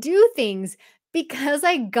can do things because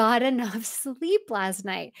I got enough sleep last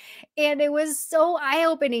night. And it was so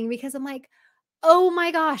eye-opening because I'm like, oh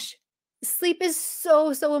my gosh, sleep is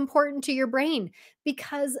so, so important to your brain,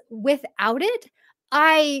 because without it,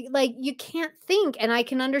 you can't think. And I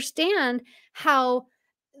can understand how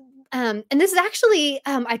and this is actually,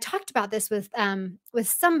 I talked about this with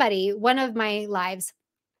somebody, one of my lives,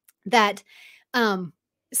 that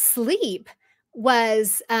sleep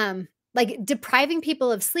was depriving people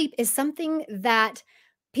of sleep is something that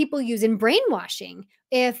people use in brainwashing.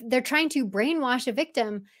 If they're trying to brainwash a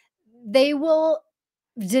victim, they will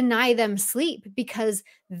deny them sleep because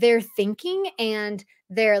their thinking and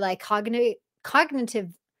their like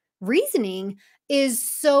cognitive reasoning is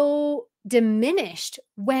so diminished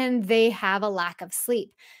when they have a lack of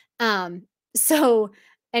sleep. Um, so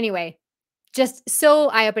anyway, just so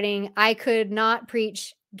eye-opening. I could not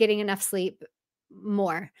preach getting enough sleep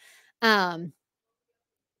more. Um,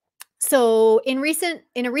 so in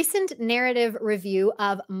a recent narrative review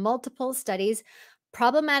of multiple studies,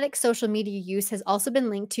 problematic social media use has also been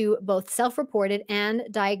linked to both self-reported and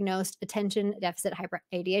diagnosed attention deficit hyper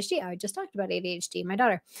ADHD. I just talked about ADHD, my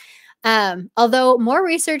daughter. Although more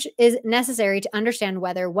research is necessary to understand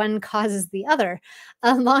whether one causes the other,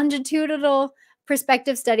 a longitudinal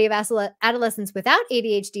prospective study of adolescents without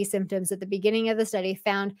ADHD symptoms at the beginning of the study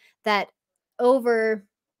found that over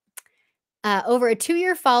over a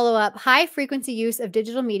 2-year follow up, high frequency use of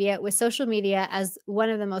digital media with social media as one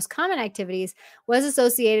of the most common activities was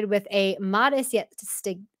associated with a modest yet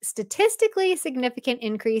statistically significant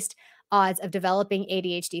increased odds of developing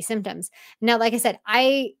ADHD symptoms. Now, like I said,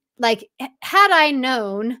 had I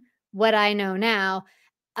known what I know now,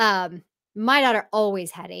 um, my daughter always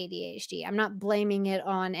had ADHD. I'm not blaming it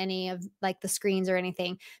on any of like the screens or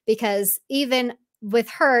anything because even with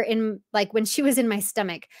her in like when she was in my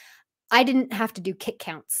stomach, I didn't have to do kick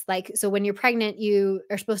counts. Like, so when you're pregnant, you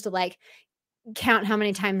are supposed to like count how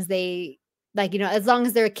many times they like, as long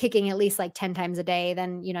as they're kicking at least like 10 times a day,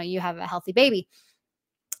 then, you have a healthy baby.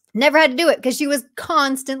 Never had to do it because she was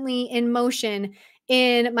constantly in motion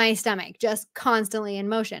in my stomach, just constantly in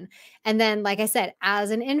motion. And then, like I said,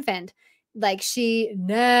 as an infant, like she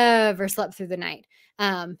never slept through the night.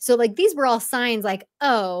 So like these were all signs like,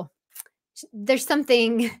 oh, there's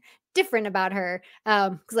something different about her.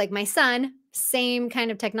 Because like my son, same kind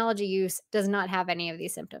of technology use, does not have any of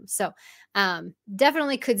these symptoms. So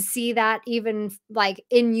definitely could see that even like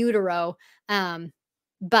in utero.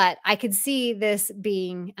 But I could see this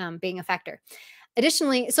being a factor.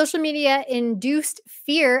 Additionally, social media induced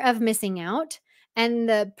fear of missing out and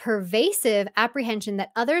the pervasive apprehension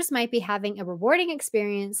that others might be having a rewarding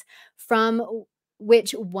experience from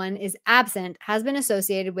which one is absent has been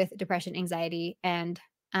associated with depression, anxiety, and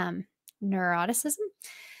neuroticism.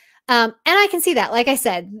 And I can see that. Like I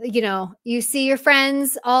said, you see your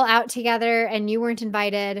friends all out together and you weren't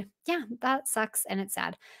invited. Yeah, that sucks and it's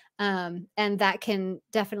sad. And that can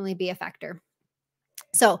definitely be a factor.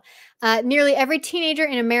 So, nearly every teenager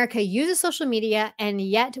in America uses social media, and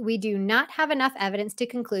yet we do not have enough evidence to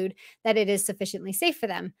conclude that it is sufficiently safe for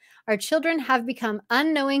them. Our children have become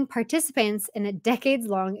unknowing participants in a decades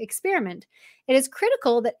long experiment. It is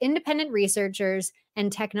critical that independent researchers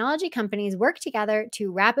and technology companies work together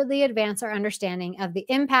to rapidly advance our understanding of the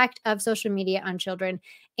impact of social media on children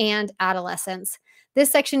and adolescents. This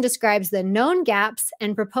section describes the known gaps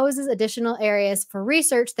and proposes additional areas for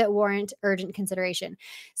research that warrant urgent consideration.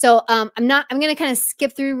 So I'm going to kind of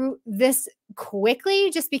skip through this quickly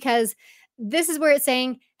just because this is where it's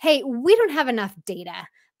saying, hey, we don't have enough data.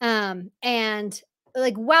 And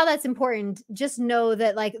like, while that's important, just know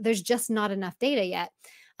that like there's just not enough data yet.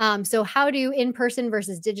 So how do in-person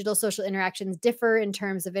versus digital social interactions differ in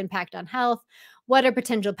terms of impact on health? What are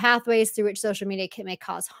potential pathways through which social media may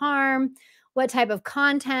cause harm? What type of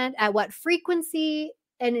content at what frequency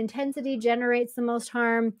and intensity generates the most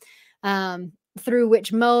harm? Through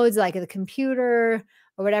which modes, like the computer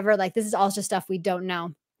or whatever. Like this is all just stuff we don't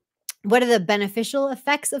know. What are the beneficial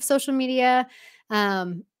effects of social media?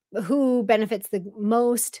 Who benefits the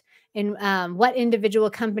most? In what individual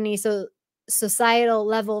company? So societal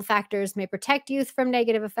level factors may protect youth from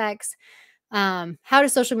negative effects. How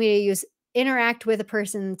does social media use interact with a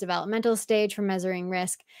person's developmental stage for measuring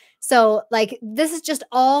risk? So, like, this is just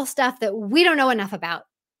all stuff that we don't know enough about.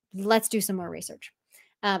 Let's do some more research.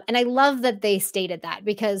 And I love that they stated that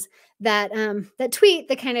because that tweet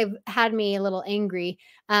that kind of had me a little angry.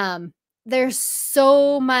 There's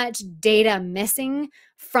so much data missing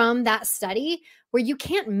from that study where you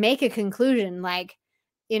can't make a conclusion like,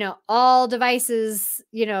 all devices,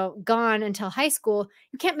 gone until high school.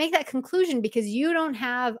 You can't make that conclusion because you don't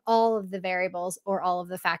have all of the variables or all of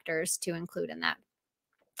the factors to include in that.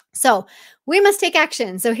 So we must take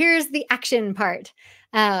action. So here's the action part.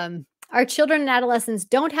 Our children and adolescents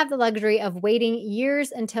don't have the luxury of waiting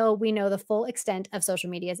years until we know the full extent of social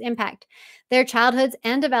media's impact. Their childhoods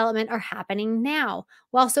and development are happening now.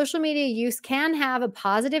 While social media use can have a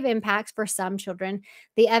positive impact for some children,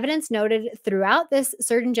 the evidence noted throughout this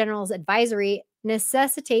Surgeon General's advisory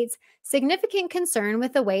necessitates significant concern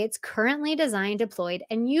with the way it's currently designed, deployed,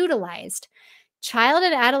 and utilized. Child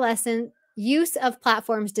and adolescent use of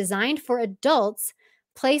platforms designed for adults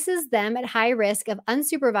places them at high risk of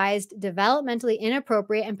unsupervised, developmentally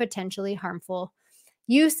inappropriate, and potentially harmful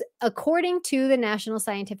use, according to the National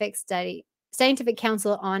Scientific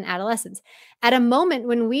Council on Adolescence. At a moment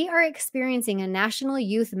when we are experiencing a national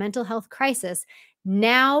youth mental health crisis,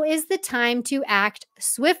 now is the time to act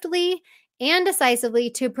swiftly and decisively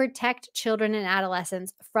to protect children and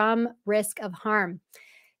adolescents from risk of harm.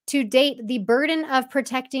 To date, the burden of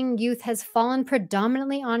protecting youth has fallen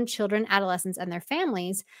predominantly on children, adolescents, and their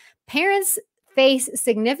families. Parents face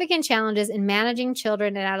significant challenges in managing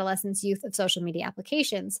children and adolescents' use of social media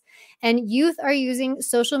applications, and youth are using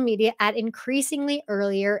social media at increasingly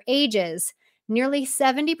earlier ages. Nearly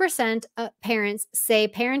 70% of parents say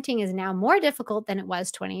parenting is now more difficult than it was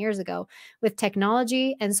 20 years ago, with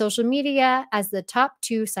technology and social media as the top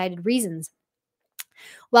two cited reasons.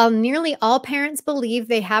 While nearly all parents believe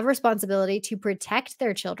they have responsibility to protect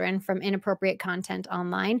their children from inappropriate content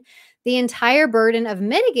online, the entire burden of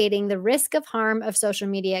mitigating the risk of harm of social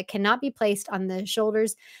media cannot be placed on the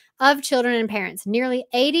shoulders of children and parents. Nearly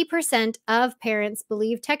 80% of parents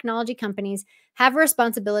believe technology companies have a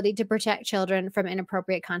responsibility to protect children from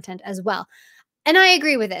inappropriate content as well. And I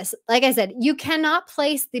agree with this. Like I said, you cannot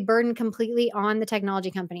place the burden completely on the technology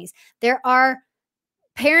companies. There are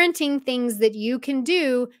parenting things that you can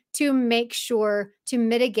do to make sure to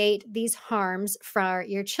mitigate these harms for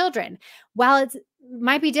your children. While it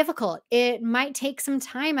might be difficult, it might take some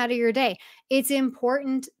time out of your day. It's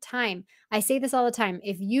important time. I say this all the time.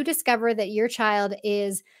 If you discover that your child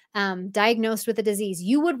is diagnosed with a disease,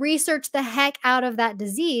 you would research the heck out of that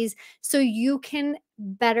disease so you can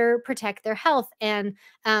better protect their health and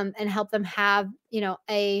help them have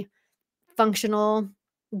a functional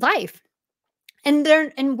life. And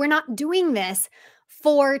we're not doing this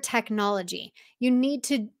for technology. You need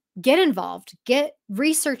to get involved, get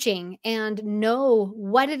researching, and know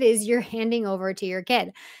what it is you're handing over to your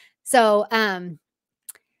kid. So,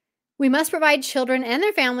 we must provide children and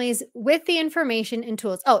their families with the information and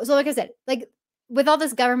tools. Oh, so like I said, like with all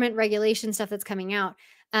this government regulation stuff that's coming out,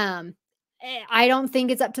 I don't think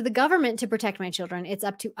it's up to the government to protect my children. It's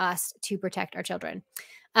up to us to protect our children.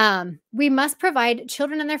 We must provide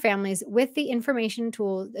children and their families with the information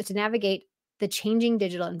tools to navigate the changing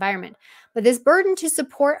digital environment. But this burden to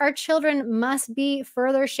support our children must be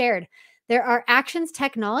further shared. There are actions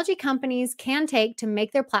technology companies can take to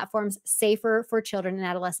make their platforms safer for children and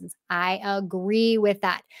adolescents. I agree with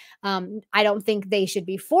that. I don't think they should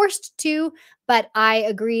be forced to, but I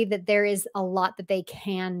agree that there is a lot that they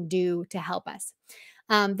can do to help us.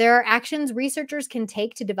 There are actions researchers can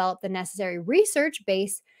take to develop the necessary research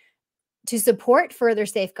base to support further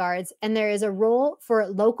safeguards, and there is a role for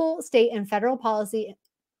local, state, and federal policy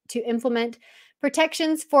to implement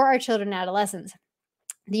protections for our children and adolescents.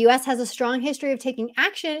 The US has a strong history of taking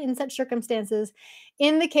action in such circumstances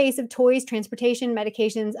in the case of toys, transportation,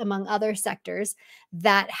 medications, among other sectors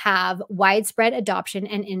that have widespread adoption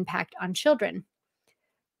and impact on children.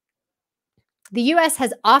 The US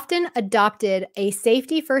has often adopted a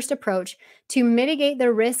safety first approach to mitigate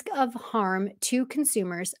the risk of harm to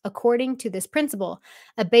consumers according to this principle.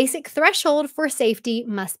 A basic threshold for safety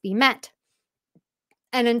must be met.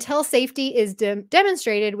 And until safety is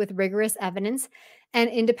demonstrated with rigorous evidence and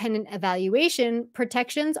independent evaluation,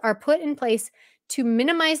 protections are put in place to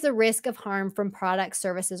minimize the risk of harm from products,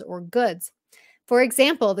 services, or goods. For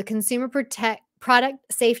example, the Product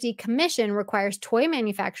Safety Commission requires toy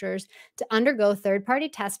manufacturers to undergo third-party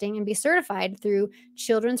testing and be certified through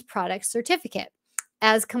Children's Product Certificate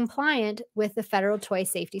as compliant with the federal toy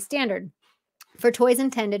safety standard for toys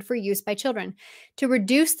intended for use by children. To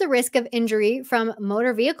reduce the risk of injury from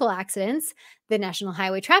motor vehicle accidents, the National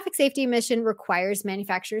Highway Traffic Safety Commission requires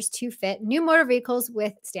manufacturers to fit new motor vehicles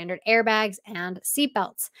with standard airbags and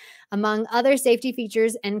seatbelts. Among other safety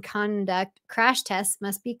features and conduct, crash tests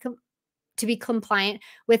must be to be compliant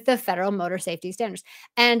with the federal motor safety standards.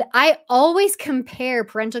 And I always compare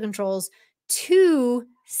parental controls to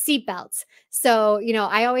seatbelts. So,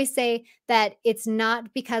 I always say that it's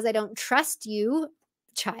not because I don't trust you,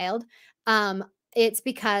 child. It's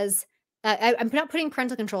because I'm not putting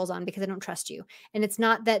parental controls on because I don't trust you. And it's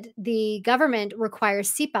not that the government requires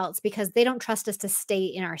seatbelts because they don't trust us to stay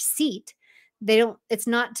in our seat. It's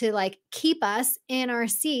not to like keep us in our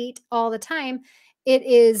seat all the time. It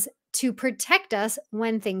is to protect us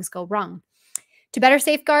when things go wrong. To better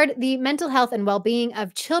safeguard the mental health and well-being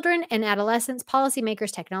of children and adolescents,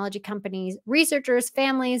 policymakers, technology companies, researchers,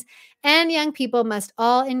 families, and young people must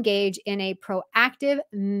all engage in a proactive,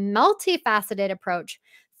 multifaceted approach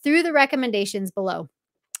through the recommendations below.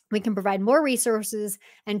 We can provide more resources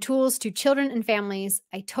and tools to children and families.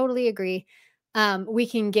 I totally agree. We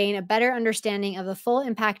can gain a better understanding of the full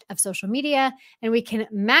impact of social media, and we can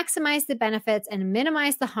maximize the benefits and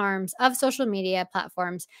minimize the harms of social media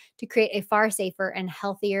platforms to create a far safer and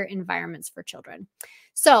healthier environments for children.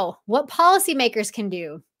 So, what policymakers can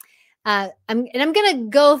do? I'm gonna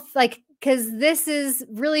go like because this is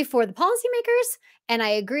really for the policymakers, and I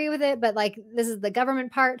agree with it, but like this is the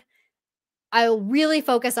government part. I'll really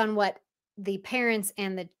focus on what the parents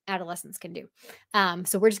and the adolescents can do.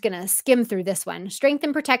 So we're just going to skim through this one.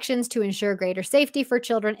 Strengthen protections to ensure greater safety for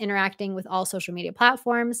children interacting with all social media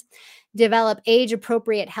platforms. Develop age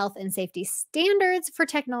appropriate health and safety standards for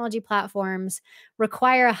technology platforms.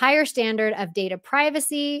 Require a higher standard of data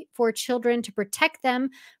privacy for children to protect them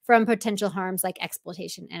from potential harms like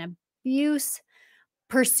exploitation and abuse.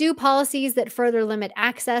 Pursue policies that further limit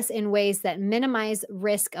access in ways that minimize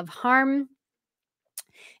risk of harm.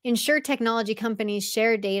 Ensure technology companies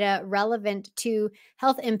share data relevant to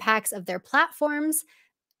health impacts of their platforms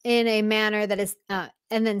in a manner that is, and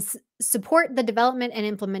then support the development and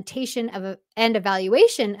implementation of and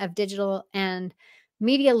evaluation of digital and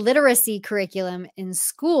media literacy curriculum in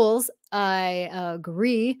schools. I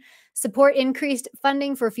agree. Support increased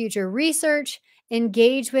funding for future research.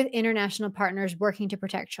 Engage with international partners working to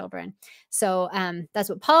protect children. So that's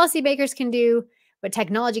what policymakers can do. What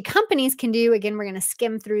technology companies can do. Again, we're going to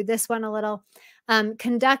skim through this one a little.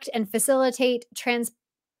 Conduct and facilitate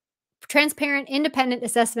transparent, independent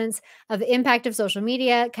assessments of the impact of social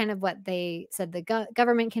media, kind of what they said the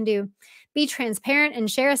government can do. Be transparent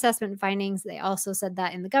and share assessment findings. They also said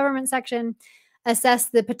that in the government section. Assess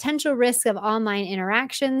the potential risks of online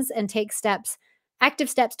interactions and take active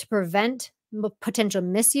steps to prevent potential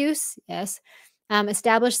misuse. Yes.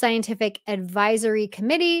 Establish scientific advisory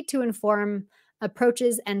committee to inform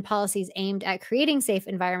approaches and policies aimed at creating safe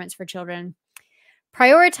environments for children.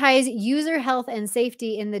 Prioritize user health and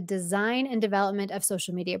safety in the design and development of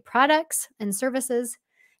social media products and services.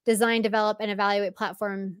 Design, develop, and evaluate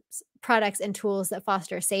platforms, products, and tools that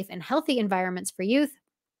foster safe and healthy environments for youth.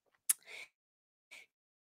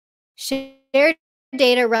 Share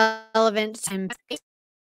data relevant and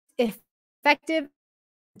effective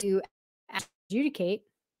to adjudicate.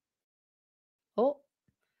 Oh,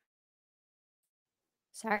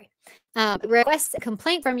 sorry. Request a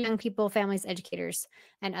complaint from young people, families, educators,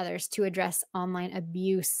 and others to address online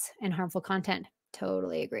abuse and harmful content.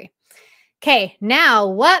 Totally agree. Okay, now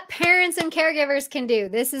what parents and caregivers can do.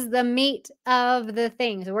 This is the meat of the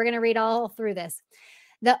thing. So we're going to read all through this.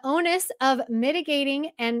 The onus of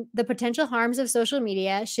mitigating and the potential harms of social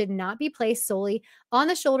media should not be placed solely on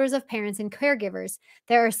the shoulders of parents and caregivers.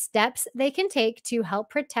 There are steps they can take to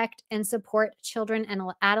help protect and support children and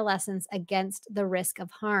adolescents against the risk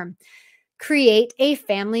of harm. Create a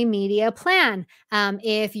family media plan.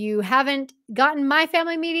 If you haven't gotten my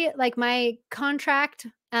family media, like my contract,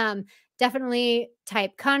 definitely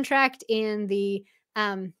type contract in the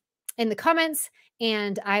comments,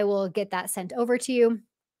 and I will get that sent over to you.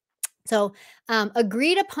 So,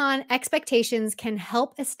 agreed upon expectations can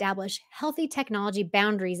help establish healthy technology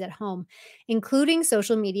boundaries at home, including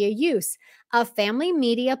social media use. A family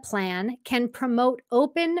media plan can promote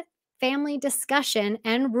open family discussion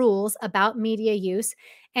and rules about media use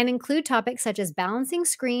and include topics such as balancing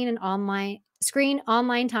online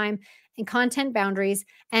time and content boundaries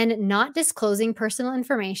and not disclosing personal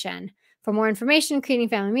information. For more information, creating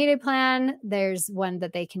family media plan, there's one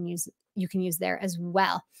that you can use there as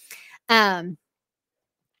well. And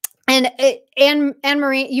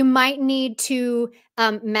Anne-Marie, you might need to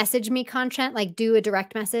message me content, like do a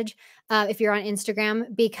direct message if you're on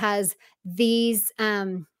Instagram, because the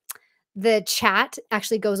chat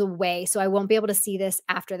actually goes away. So I won't be able to see this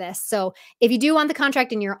after this. So if you do want the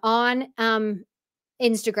contract and you're on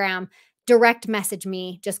Instagram, direct message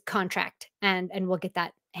me, just contract, and we'll get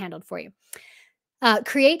that handled for you.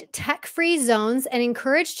 Create tech-free zones and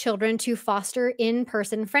encourage children to foster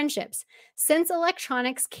in-person friendships. Since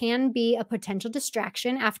electronics can be a potential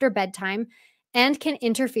distraction after bedtime and can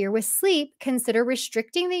interfere with sleep, consider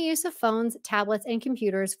restricting the use of phones, tablets, and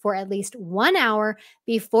computers for at least 1 hour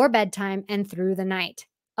before bedtime and through the night.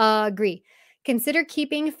 Agree. Consider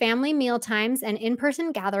keeping family meal times and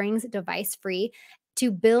in-person gatherings device-free to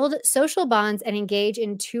build social bonds and engage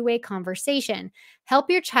in two-way conversation. Help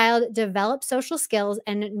your child develop social skills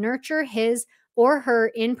and nurture his or her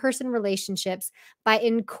in-person relationships by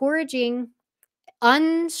encouraging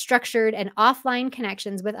unstructured and offline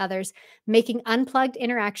connections with others, making unplugged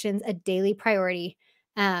interactions a daily priority.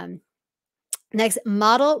 Next,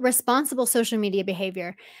 model responsible social media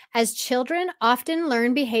behavior. As children often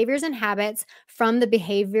learn behaviors and habits from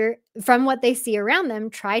what they see around them,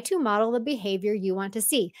 try to model the behavior you want to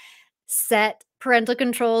see. Set parental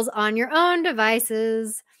controls on your own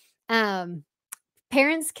devices. Um,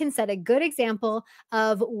 Parents can set a good example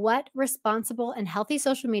of what responsible and healthy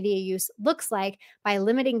social media use looks like by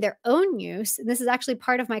limiting their own use. And this is actually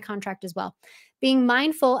part of my contract as well. Being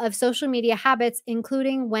mindful of social media habits,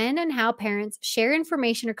 including when and how parents share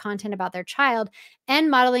information or content about their child, and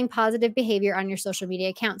modeling positive behavior on your social media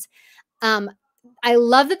accounts. Um, I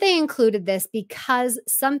love that they included this because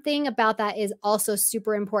something about that is also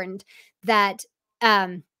super important, that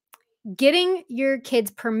um, getting your kids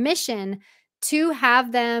permission to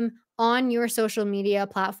have them on your social media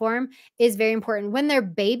platform is very important. When they're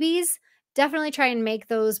babies, definitely try and make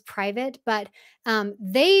those private, but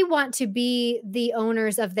they want to be the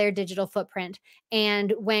owners of their digital footprint.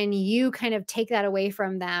 And when you kind of take that away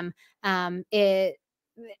from them,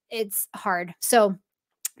 it's hard. So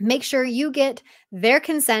make sure you get their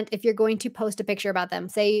consent if you're going to post a picture about them.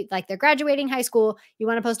 Say, like, they're graduating high school, you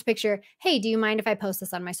want to post a picture. Hey, do you mind if I post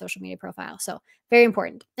this on my social media profile? So, very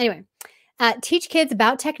important. Anyway, teach kids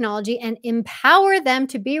about technology and empower them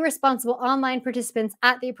to be responsible online participants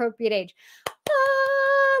at the appropriate age.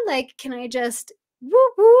 Like, can I just woo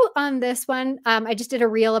woo on this one? I just did a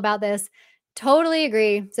reel about this. Totally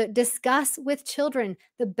agree. So, discuss with children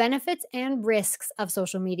the benefits and risks of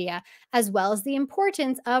social media, as well as the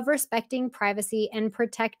importance of respecting privacy and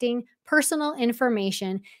protecting personal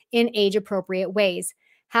information in age appropriate ways.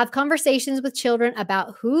 Have conversations with children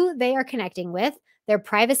about who they are connecting with, their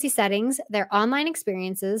privacy settings, their online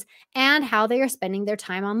experiences, and how they are spending their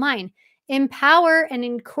time online. Empower and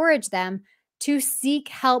encourage them to seek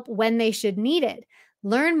help when they should need it.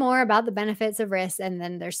 Learn more about the benefits of risks, and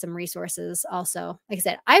then there's some resources also. Like I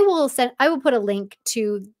said, I will put a link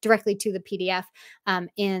to directly to the PDF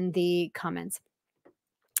in the comments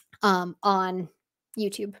on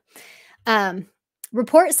YouTube. Um,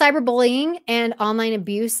 Report cyberbullying and online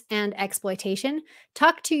abuse and exploitation.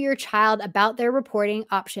 Talk to your child about their reporting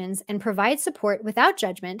options and provide support without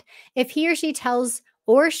judgment if he or she tells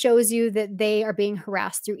or shows you that they are being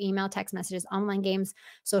harassed through email, text messages, online games,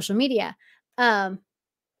 social media. Um,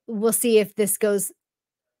 we'll see if this goes.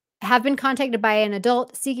 Have been contacted by an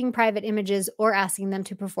adult seeking private images or asking them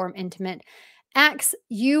to perform intimate acts.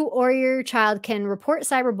 You or your child can report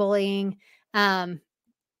cyberbullying um,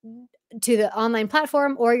 to the online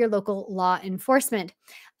platform or your local law enforcement.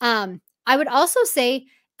 I would also say,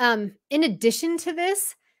 in addition to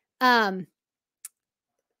this, um,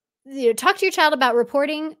 talk to your child about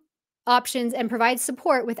reporting options and provide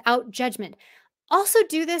support without judgment. Also,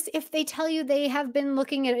 do this if they tell you they have been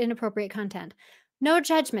looking at inappropriate content. No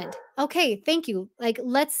judgment. Okay, thank you. Like,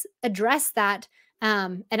 let's address that.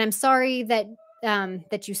 And I'm sorry that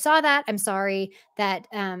that you saw that. I'm sorry that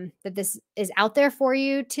that this is out there for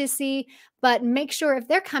you to see. But make sure if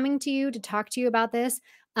they're coming to you to talk to you about this,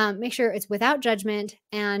 make sure it's without judgment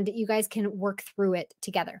and you guys can work through it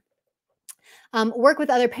together. Work with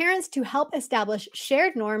other parents to help establish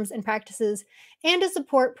shared norms and practices and to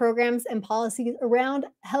support programs and policies around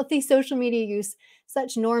healthy social media use.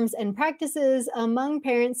 Such norms and practices among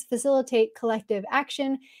parents facilitate collective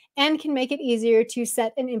action and can make it easier to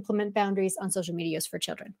set and implement boundaries on social media use for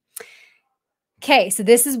children. Okay, so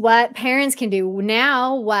this is what parents can do.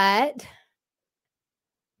 Now, what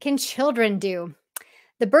can children do?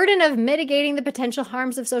 The burden of mitigating the potential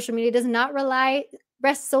harms of social media does not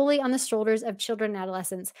rest solely on the shoulders of children and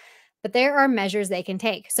adolescents, but there are measures they can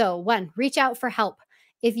take. So, one, reach out for help.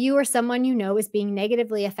 If you or someone you know is being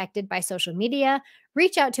negatively affected by social media,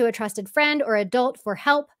 reach out to a trusted friend or adult for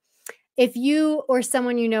help. If you or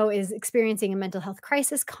someone you know is experiencing a mental health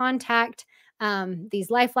crisis, contact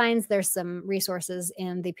these lifelines. There's some resources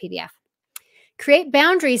in the PDF. Create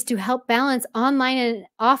boundaries to help balance online and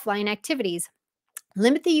offline activities.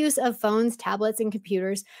 Limit the use of phones, tablets, and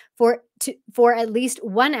computers for at least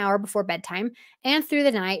 1 hour before bedtime and through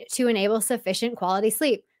the night to enable sufficient quality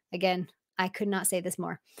sleep. Again, I could not say this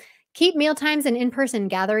more. Keep mealtimes and in-person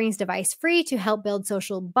gatherings device-free to help build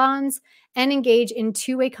social bonds and engage in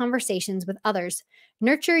two-way conversations with others.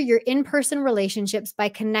 Nurture your in-person relationships by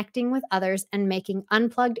connecting with others and making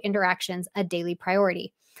unplugged interactions a daily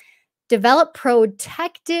priority. Develop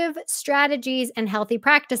protective strategies and healthy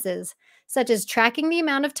practices, such as tracking the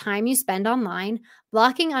amount of time you spend online,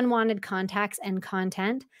 blocking unwanted contacts and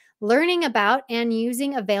content, learning about and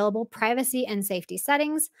using available privacy and safety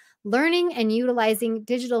settings, learning and utilizing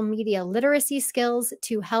digital media literacy skills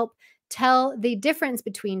to help tell the difference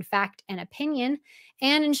between fact and opinion,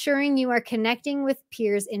 and ensuring you are connecting with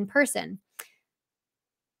peers in person.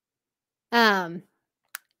 Um,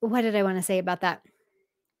 what did I want to say about that?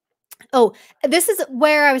 Oh, this is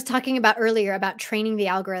where I was talking about earlier about training the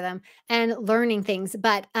algorithm and learning things.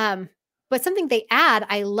 But But something they add,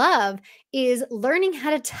 I love, is learning how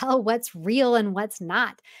to tell what's real and what's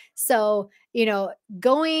not. So,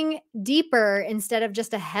 going deeper instead of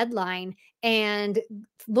just a headline and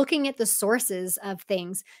looking at the sources of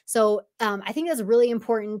things. So, I think that's a really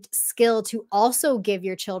important skill to also give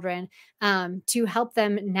your children, to help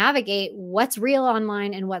them navigate what's real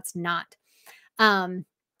online and what's not, um,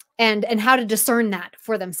 and how to discern that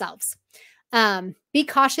for themselves. Be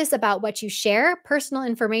cautious about what you share. Personal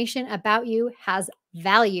information about you has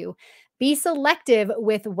value. Be selective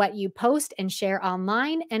with what you post and share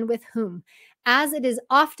online and with whom, as it is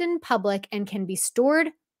often public and can be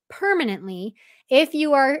stored permanently. If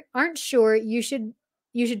you aren't sure you should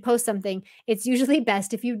post something, it's usually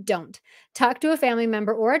best if you don't. Talk to a family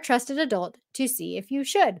member or a trusted adult to see if you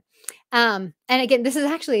should. And again, this is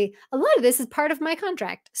actually a lot of this is part of my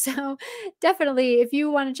contract. So definitely, if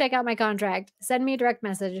you want to check out my contract, send me a direct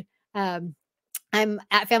message. Um, I'm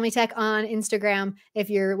at Family Tech on Instagram if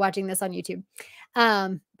you're watching this on YouTube.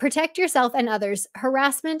 Protect yourself and others.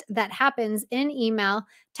 Harassment that happens in email,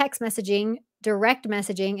 text messaging, direct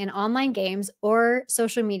messaging, and online games or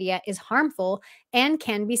social media is harmful and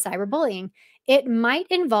can be cyberbullying. It might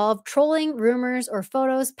involve trolling, rumors, or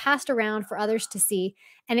photos passed around for others to see,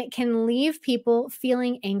 and it can leave people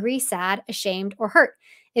feeling angry, sad, ashamed, or hurt.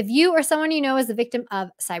 If you or someone you know is the victim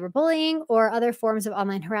of cyberbullying or other forms of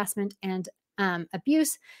online harassment and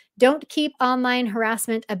abuse, don't keep online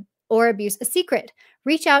harassment or abuse a secret.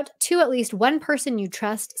 Reach out to at least one person you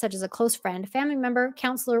trust, such as a close friend, family member,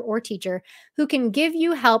 counselor, or teacher, who can give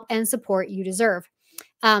you help and support you deserve.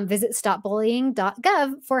 Visit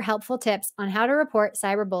stopbullying.gov for helpful tips on how to report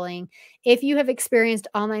cyberbullying. If you have experienced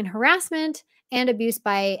online harassment and abuse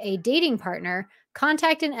by a dating partner,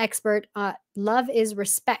 contact an expert. Love is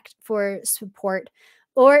Respect for support.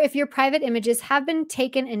 Or if your private images have been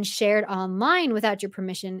taken and shared online without your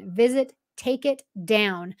permission, visit Take It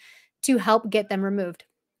Down to help get them removed.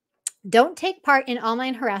 Don't take part in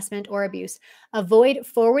online harassment or abuse. Avoid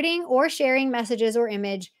forwarding or sharing messages or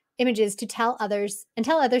images to tell others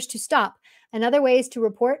to stop. Another way is to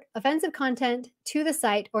report offensive content to the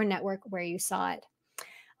site or network where you saw it.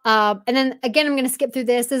 And then again, I'm going to skip through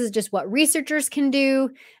this. This is just what researchers can do.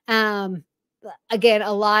 Again,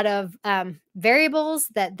 a lot of variables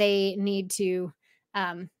that they need to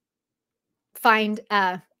find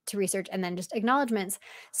to research, and then just acknowledgments.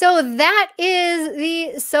 So that is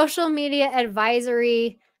the social media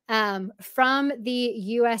advisory from the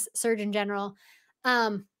US Surgeon General.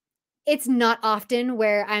 It's not often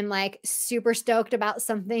where I'm like super stoked about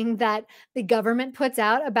something that the government puts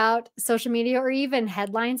out about social media or even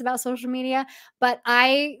headlines about social media, but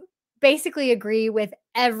I basically agree with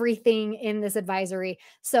everything in this advisory.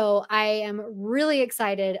 So I am really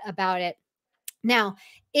excited about it. Now,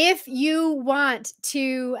 if you want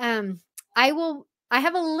to, I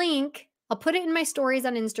have a link. I'll put it in my stories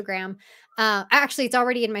on Instagram. Actually, it's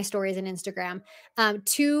already in my stories on Instagram,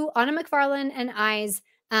 to Anna McFarlane and I's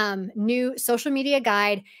new social media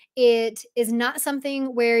guide. It is not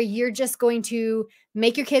something where you're just going to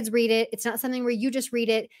make your kids read it. It's not something where you just read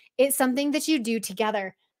it. It's something that you do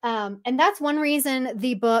together. And that's one reason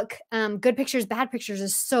the book, Good Pictures, Bad Pictures,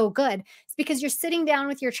 is so good. It's because you're sitting down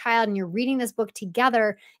with your child and you're reading this book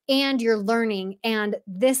together and you're learning. And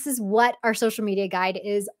this is what our social media guide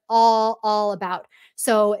is all about.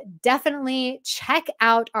 So definitely check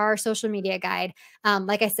out our social media guide.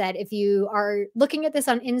 Like I said, if you are looking at this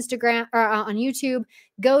on Instagram or on YouTube,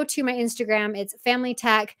 go to my Instagram. It's Family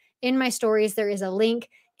Tech. In my stories, there is a link.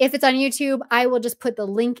 If it's on YouTube, I will just put the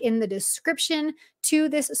link in the description to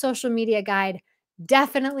this social media guide.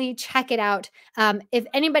 Definitely check it out. If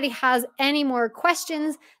anybody has any more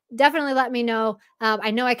questions, definitely let me know. I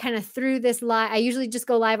know I kind of threw this live. I usually just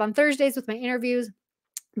go live on Thursdays with my interviews,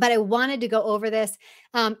 but I wanted to go over this.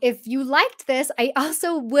 If you liked this,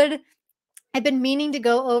 I've been meaning to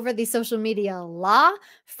go over the social media law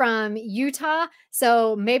from Utah.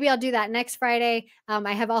 So maybe I'll do that next Friday.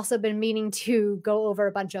 I have also been meaning to go over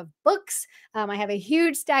a bunch of books. I have a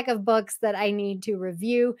huge stack of books that I need to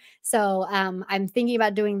review. So I'm thinking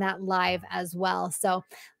about doing that live as well. So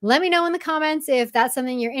let me know in the comments if that's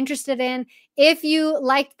something you're interested in. If you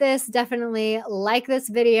liked this, definitely like this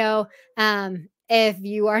video. If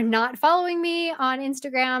you are not following me on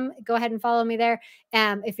Instagram, go ahead and follow me there.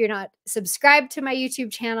 If you're not subscribed to my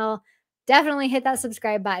YouTube channel, definitely hit that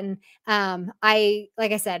subscribe button. Like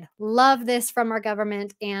I said, love this from our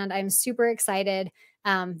government, and I'm super excited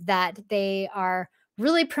that they are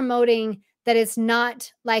really promoting that it's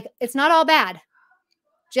not all bad.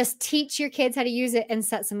 Just teach your kids how to use it and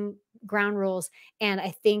set some ground rules. And I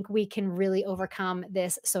think we can really overcome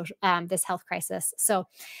this health crisis. So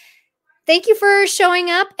Thank you for showing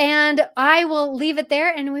up, and I will leave it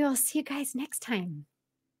there, and we will see you guys next time.